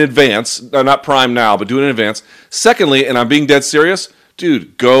 Do it in advance. Not Prime now, but do it in advance. Secondly, and I'm being dead serious,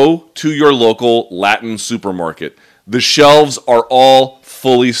 dude, go to your local Latin supermarket. The shelves are all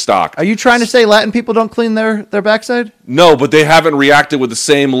fully stocked. Are you trying to say Latin people don't clean their backside? No, but they haven't reacted with the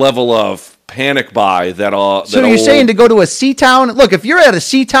same level of panic buy that So you're saying to go to a C-town? Look, if you're at a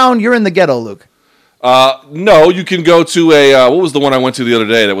C-town, you're in the ghetto, Luke. No, you can go to a what was the one I went to the other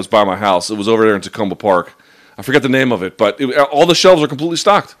day that was by my house? It was over there in Tacoma Park. I forget the name of it, but all the shelves are completely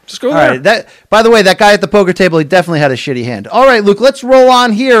stocked. Just go there. All right. By the way, that guy at the poker table, he definitely had a shitty hand. All right, Luke, let's roll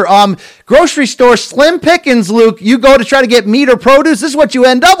on here. Grocery store, slim pickings, Luke. You go to try to get meat or produce. This is what you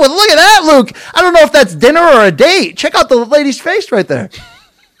end up with. Look at that, Luke. I don't know if that's dinner or a date. Check out the lady's face right there.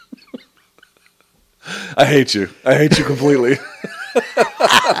 I hate you. I hate you completely.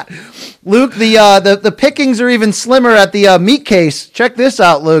 Luke, the pickings are even slimmer at the meat case. Check this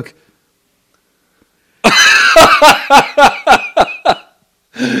out, Luke.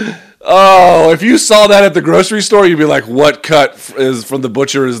 Oh, if you saw that at the grocery store, you'd be like, what cut is from the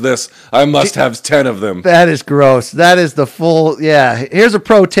butcher is this? I must have 10 of them. That is gross. That is the full, yeah. Here's a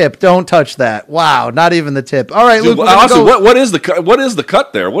pro tip. Don't touch that. Wow, not even the tip. All right, Luke. Honestly, what is the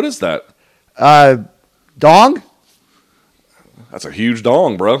cut there? What is that? Dong? That's a huge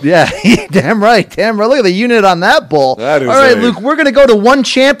dong, bro. Yeah, damn right. Look at the unit on that bull. That is all right, Luke, we're going to go to one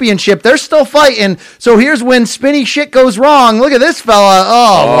championship. They're still fighting. So here's when spinny shit goes wrong. Look at this fella.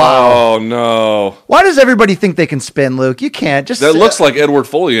 Oh, wow. Oh, no. Why does everybody think they can spin, Luke? You can't. That looks like Edward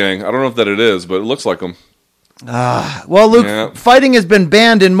Foliang. I don't know if that it is, but it looks like him. Well, Luke, fighting has been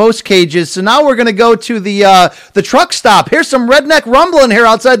banned in most cages, so now we're going to go to the truck stop. Here's some redneck rumbling here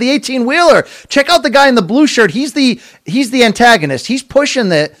outside the 18-wheeler. Check out the guy in the blue shirt. He's the antagonist. He's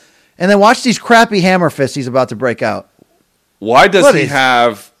pushing it, and then watch these crappy hammer fists he's about to break out. Why does he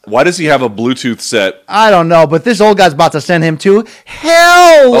have a Bluetooth set? I don't know, but this old guy's about to send him to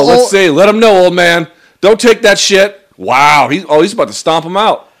hell. Oh, let's see. Let him know, old man. Don't take that shit. Wow. He's about to stomp him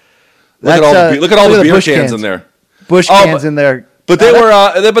out. Look at all the beer cans in there. Bush cans in there. But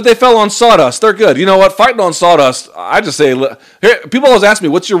they fell on sawdust. They're good. You know what? Fighting on sawdust, I just say, here, people always ask me,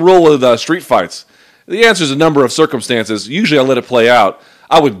 what's your rule with street fights? The answer is a number of circumstances. Usually I let it play out.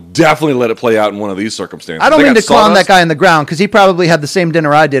 I would definitely let it play out in one of these circumstances. I don't mean to clown that guy in the ground because he probably had the same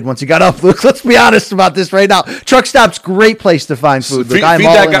dinner I did once he got up, Luke. Let's be honest about this right now. Truck stop's great place to find food. Feed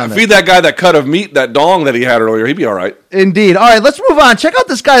that guy that cut of meat, that dong that he had earlier. He'd be all right. Indeed. All right, let's move on. Check out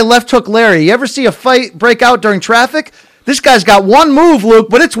this guy, Left Hook Larry. You ever see a fight break out during traffic? This guy's got one move, Luke,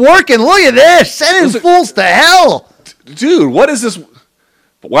 but it's working. Look at this. Sending fools to hell. Dude, what is this?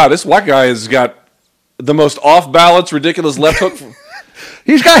 Wow, this white guy has got the most off-balance, ridiculous left hook.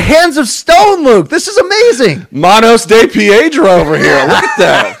 He's got hands of stone, Luke. This is amazing. Manos de Piedra over here. Look at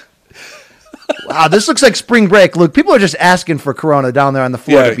that. Wow, this looks like spring break, Luke. People are just asking for Corona down there on the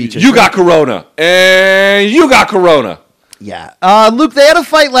Florida beaches. You got Corona, and you got Corona. Yeah. Luke, they had a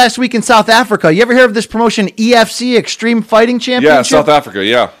fight last week in South Africa. You ever hear of this promotion, EFC, Extreme Fighting Championship? Yeah, South Africa,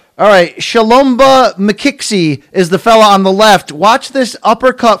 yeah. All right, Shalomba Mkhiqi is the fella on the left. Watch this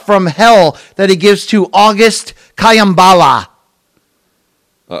uppercut from hell that he gives to August Kayambala.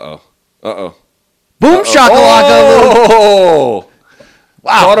 Uh-oh. Boom shakalaka. Oh!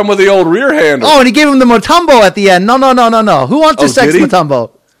 Wow. Caught him with the old rear hander. Oh, and he gave him the Mutombo at the end. No. Who wants to sex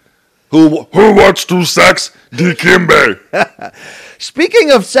Mutombo? Who wants to sex Dikembe?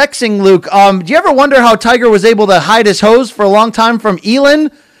 Speaking of sexing, Luke, do you ever wonder how Tiger was able to hide his hose for a long time from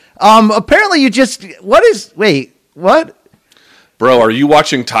Elin? Apparently what? Bro, are you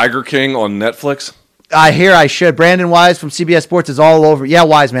watching Tiger King on Netflix? I hear I should. Brandon Wise from CBS Sports is all over. Yeah,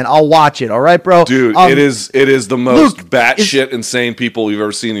 Wise, man. I'll watch it. All right, bro? Dude, it is the most batshit insane people you've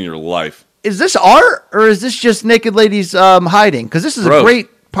ever seen in your life. Is this art or is this just naked ladies hiding? Because this is a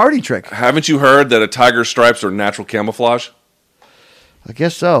great party trick. Haven't you heard that a tiger's stripes are natural camouflage? I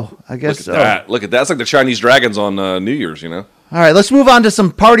guess so. Look at that. It's like the Chinese dragons on New Year's, you know? All right, let's move on to some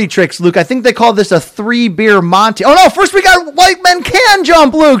party tricks, Luke. I think they call this a 3-beer Monty. Oh, no, first we got White Men Can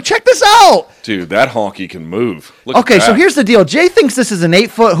Jump, Luke. Check this out. Dude, that honky can move. Okay, so here's the deal. Jay thinks this is an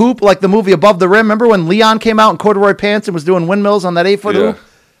 8-foot hoop like the movie Above the Rim. Remember when Leon came out in corduroy pants and was doing windmills on that 8-foot hoop?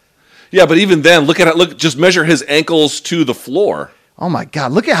 Yeah, but even then, look at it. Just measure his ankles to the floor. Oh, my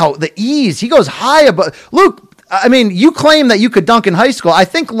God. Look at how the ease. He goes high above. Luke, I mean, you claim that you could dunk in high school. I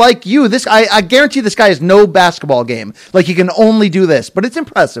think like you, I guarantee this guy has no basketball game. Like he can only do this, but it's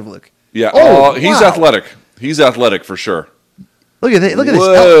impressive, Luke. Yeah. He's athletic. He's athletic for sure. Look at this. Look at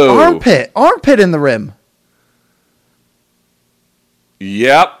this armpit in the rim.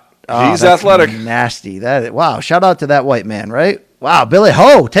 Yep. He's athletic. Nasty. Wow. Shout out to that white man, right? Wow, Billy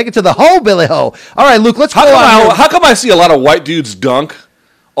Ho. Take it to the hole, Billy Ho. All right, Luke, let's go on. How come I see a lot of white dudes dunk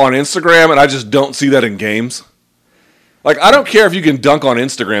on Instagram and I just don't see that in games? Like, I don't care if you can dunk on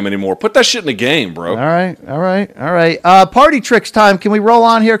Instagram anymore. Put that shit in a game, bro. All right. Party tricks time. Can we roll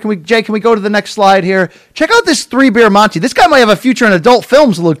on here? Can we go to the next slide here? Check out this 3-beer Monty. This guy might have a future in adult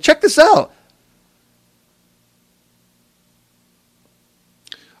films, Luke. Check this out.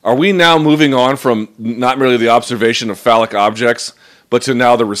 Are we now moving on from not merely the observation of phallic objects, but to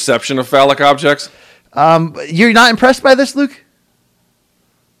now the reception of phallic objects? You're not impressed by this, Luke?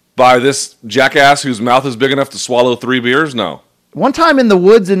 By this jackass whose mouth is big enough to swallow 3 beers? No. One time in the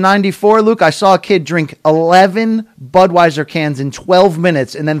woods in 94, Luke, I saw a kid drink 11 Budweiser cans in 12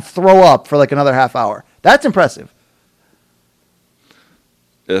 minutes and then throw up for like another half hour. That's impressive.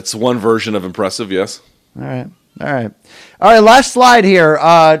 It's one version of impressive, yes. All right, last slide here.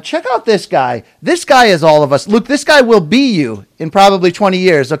 Check out this guy. This guy is all of us. Luke, this guy will be you in probably 20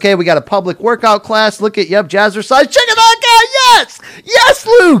 years. Okay, we got a public workout class. Look at, jazzercise. Check it out, guy. Yes,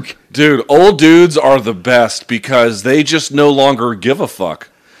 Luke. Dude, old dudes are the best because they just no longer give a fuck.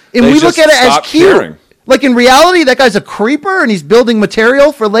 And we look at it as cute. Caring. Like in reality, that guy's a creeper and he's building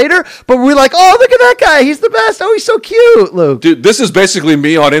material for later. But we're like, oh, look at that guy. He's the best. Oh, he's so cute, Luke. Dude, this is basically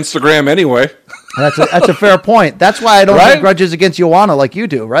me on Instagram anyway. That's a fair point. That's why I don't Right? have grudges against Joanna like you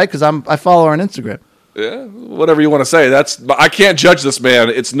do, right? Because I follow her on Instagram. Yeah, whatever you want to say. I can't judge this man.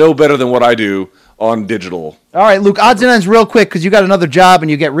 It's no better than what I do on digital. All right, Luke, odds and ends real quick because you got another job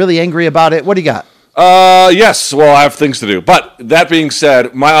and you get really angry about it. What do you got? Yes. Well, I have things to do. But that being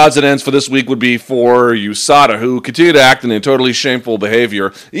said, my odds and ends for this week would be for USADA, who continue to act in a totally shameful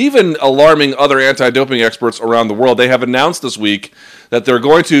behavior, even alarming other anti-doping experts around the world. They have announced this week that they're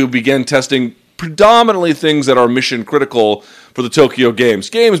going to begin testing predominantly things that are mission critical for the Tokyo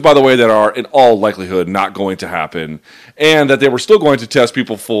Games. Games, by the way, that are in all likelihood not going to happen, and that they were still going to test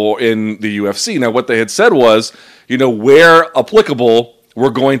people for in the UFC. Now, what they had said was, where applicable,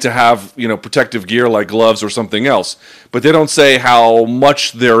 we're going to have, protective gear like gloves or something else. But they don't say how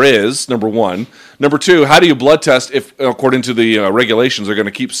much there is, number one. Number two, how do you blood test if, according to the regulations, they're going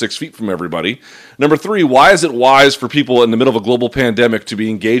to keep 6 feet from everybody? Number three, why is it wise for people in the middle of a global pandemic to be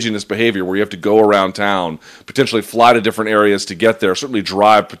engaging in this behavior where you have to go around town, potentially fly to different areas to get there, certainly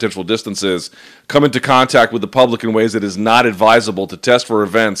drive potential distances, come into contact with the public in ways that is not advisable to test for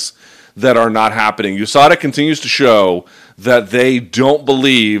events that are not happening? USADA continues to show that they don't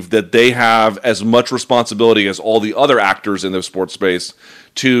believe that they have as much responsibility as all the other actors in the sports space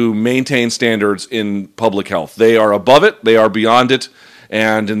to maintain standards in public health. They are above it, they are beyond it,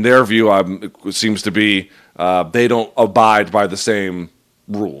 and in their view, it seems to be they don't abide by the same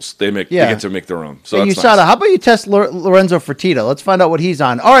rules. They get to make their own. So hey, that's USADA, nice. how about you test Lorenzo Fertitta? Let's find out what he's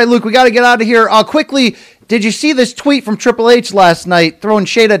on. All right, Luke, we got to get out of here. Quickly, did you see this tweet from Triple H last night throwing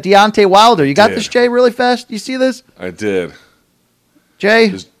shade at Deontay Wilder? You got this, Jay, really fast? You see this? I did. Jay?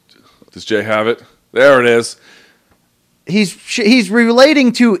 Does Jay have it? There it is. He's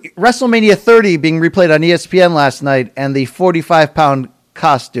relating to WrestleMania 30 being replayed on ESPN last night and the 45-pound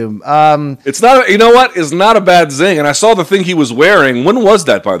costume. It's not. You know what? It's not a bad zing. And I saw the thing he was wearing. When was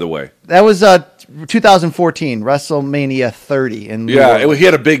that, by the way? That was 2014 WrestleMania 30. He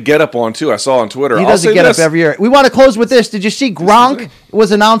had a big getup on too. I saw on Twitter. He does a getup every year. We want to close with this. Did you see Gronk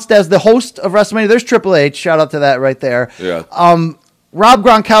was announced as the host of WrestleMania? There's Triple H. Shout out to that right there. Yeah. Rob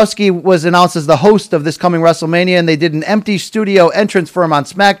Gronkowski was announced as the host of this coming WrestleMania, and they did an empty studio entrance for him on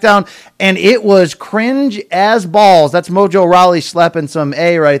SmackDown, and it was cringe as balls. That's Mojo Rawley slapping some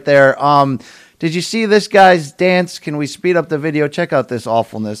A right there. Did you see this guy's dance? Can we speed up the video? Check out this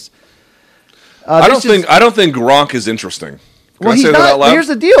awfulness. I don't think Gronk is interesting. Well, he's not. Here's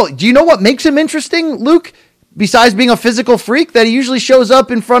the deal. Do you know what makes him interesting, Luke? Besides being a physical freak, that he usually shows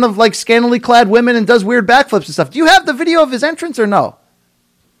up in front of like scantily clad women and does weird backflips and stuff. Do you have the video of his entrance or no?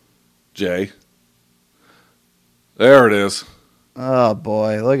 Jay. There it is. Oh,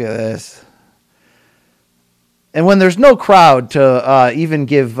 boy. Look at this. And when there's no crowd to even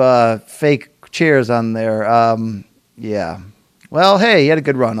give fake cheers on there, yeah. Well, hey, he had a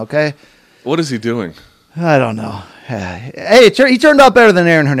good run, okay? What is he doing? I don't know. Hey, he turned out better than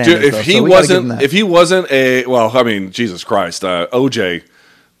Aaron Hernandez. Dude, if he wasn't Jesus Christ, OJ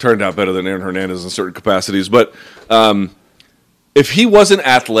turned out better than Aaron Hernandez in certain capacities. But if he wasn't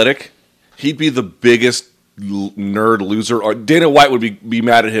athletic, he'd be the biggest nerd loser. Or Dana White would be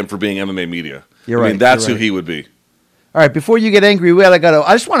mad at him for being MMA media. You're right. That's who he would be. All right, before you get angry, I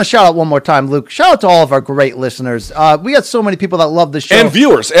just want to shout out one more time, Luke. Shout out to all of our great listeners. We got so many people that love the show. And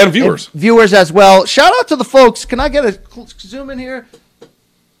viewers. And viewers as well. Shout out to the folks. Can I get a zoom in here?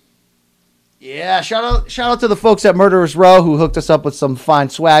 Yeah, shout out to the folks at Murderers Row who hooked us up with some fine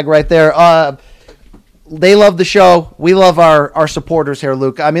swag right there. They love the show. We love our supporters here,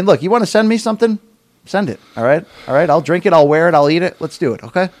 Luke. I mean, look, you want to send me something? Send it. All right. I'll drink it. I'll wear it. I'll eat it. Let's do it.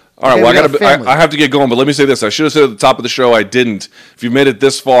 Okay. All right, well, I have to get going, but let me say this. I should have said at the top of the show, I didn't. If you've made it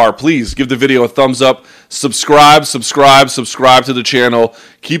this far, please give the video a thumbs up. Subscribe to the channel.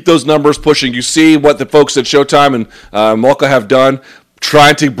 Keep those numbers pushing. You see what the folks at Showtime and Mulca have done,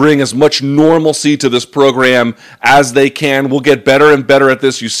 trying to bring as much normalcy to this program as they can. We'll get better and better at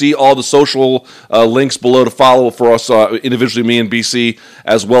this. You see all the social links below to follow for us individually, me and BC,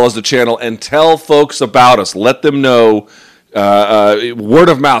 as well as the channel. And tell folks about us. Let them know. Word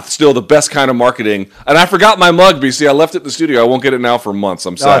of mouth, still the best kind of marketing. And I forgot my mug, BC. I left it in the studio. I won't get it now for months.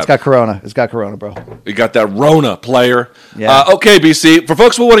 I'm sad. Oh, it's got Corona, bro. You got that Rona, player. Yeah. Okay, BC. For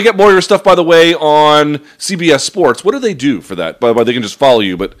folks who want to get more of your stuff, by the way, on CBS Sports, what do they do for that? By the way, they can just follow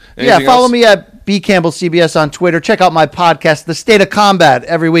you. But follow me at B Campbell CBS on Twitter. Check out my podcast, The State of Combat,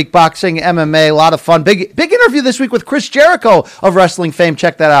 every week. Boxing, MMA, a lot of fun. Big interview this week with Chris Jericho of wrestling fame.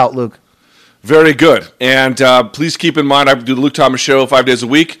 Check that out, Luke. Very good. And please keep in mind, I do the Luke Thomas Show 5 days a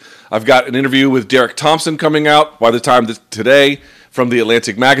week. I've got an interview with Derek Thompson coming out by the time today from the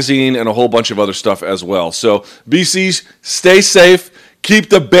Atlantic Magazine and a whole bunch of other stuff as well. So, BCs, stay safe. Keep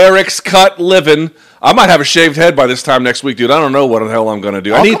the barracks cut living. I might have a shaved head by this time next week, dude. I don't know what the hell I'm going to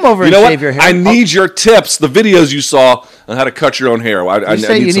do. I'll come over and shave your hair. I need your tips, the videos you saw on how to cut your own hair. I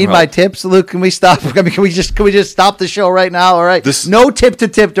need my tips, Luke? Can we stop? I mean, can we just stop the show right now? All right. No tip to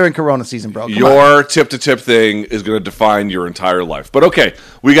tip during Corona season, bro. Your tip to tip thing is going to define your entire life. But okay,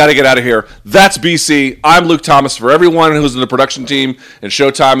 we got to get out of here. That's BC. I'm Luke Thomas. For everyone who's in the production team and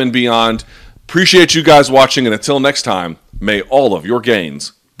Showtime and beyond, appreciate you guys watching. And until next time, may all of your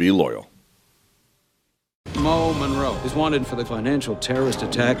gains be loyal. Mo Monroe is wanted for the financial terrorist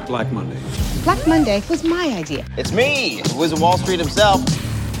attack Black Monday. Black Monday was my idea. It's me, the Wizard of Wall Street himself.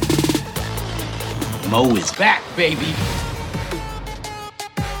 Mo is back, baby.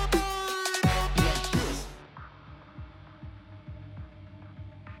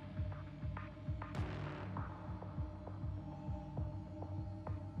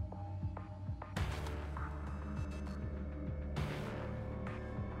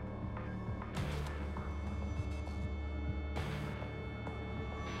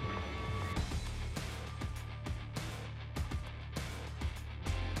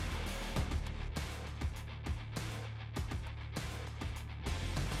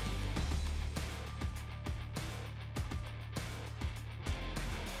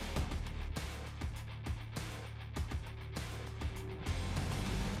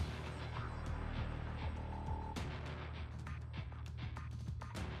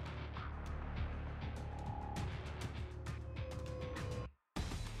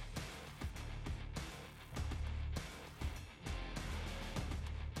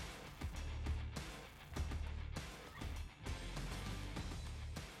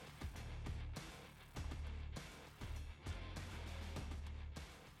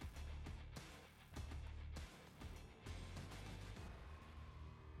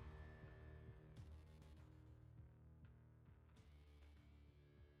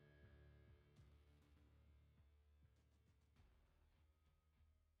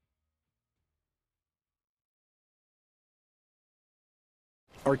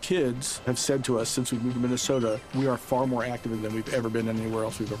 Our kids have said to us since we moved to Minnesota, we are far more active than we've ever been anywhere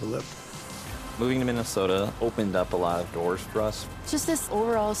else we've ever lived. Moving to Minnesota opened up a lot of doors for us. Just this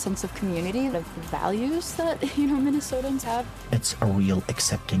overall sense of community, of values that, Minnesotans have. It's a real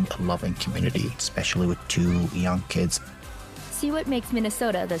accepting, loving community, especially with 2 young kids. See what makes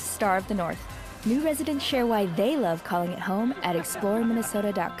Minnesota the star of the North. New residents share why they love calling it home at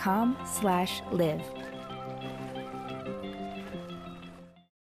exploreminnesota.com/live.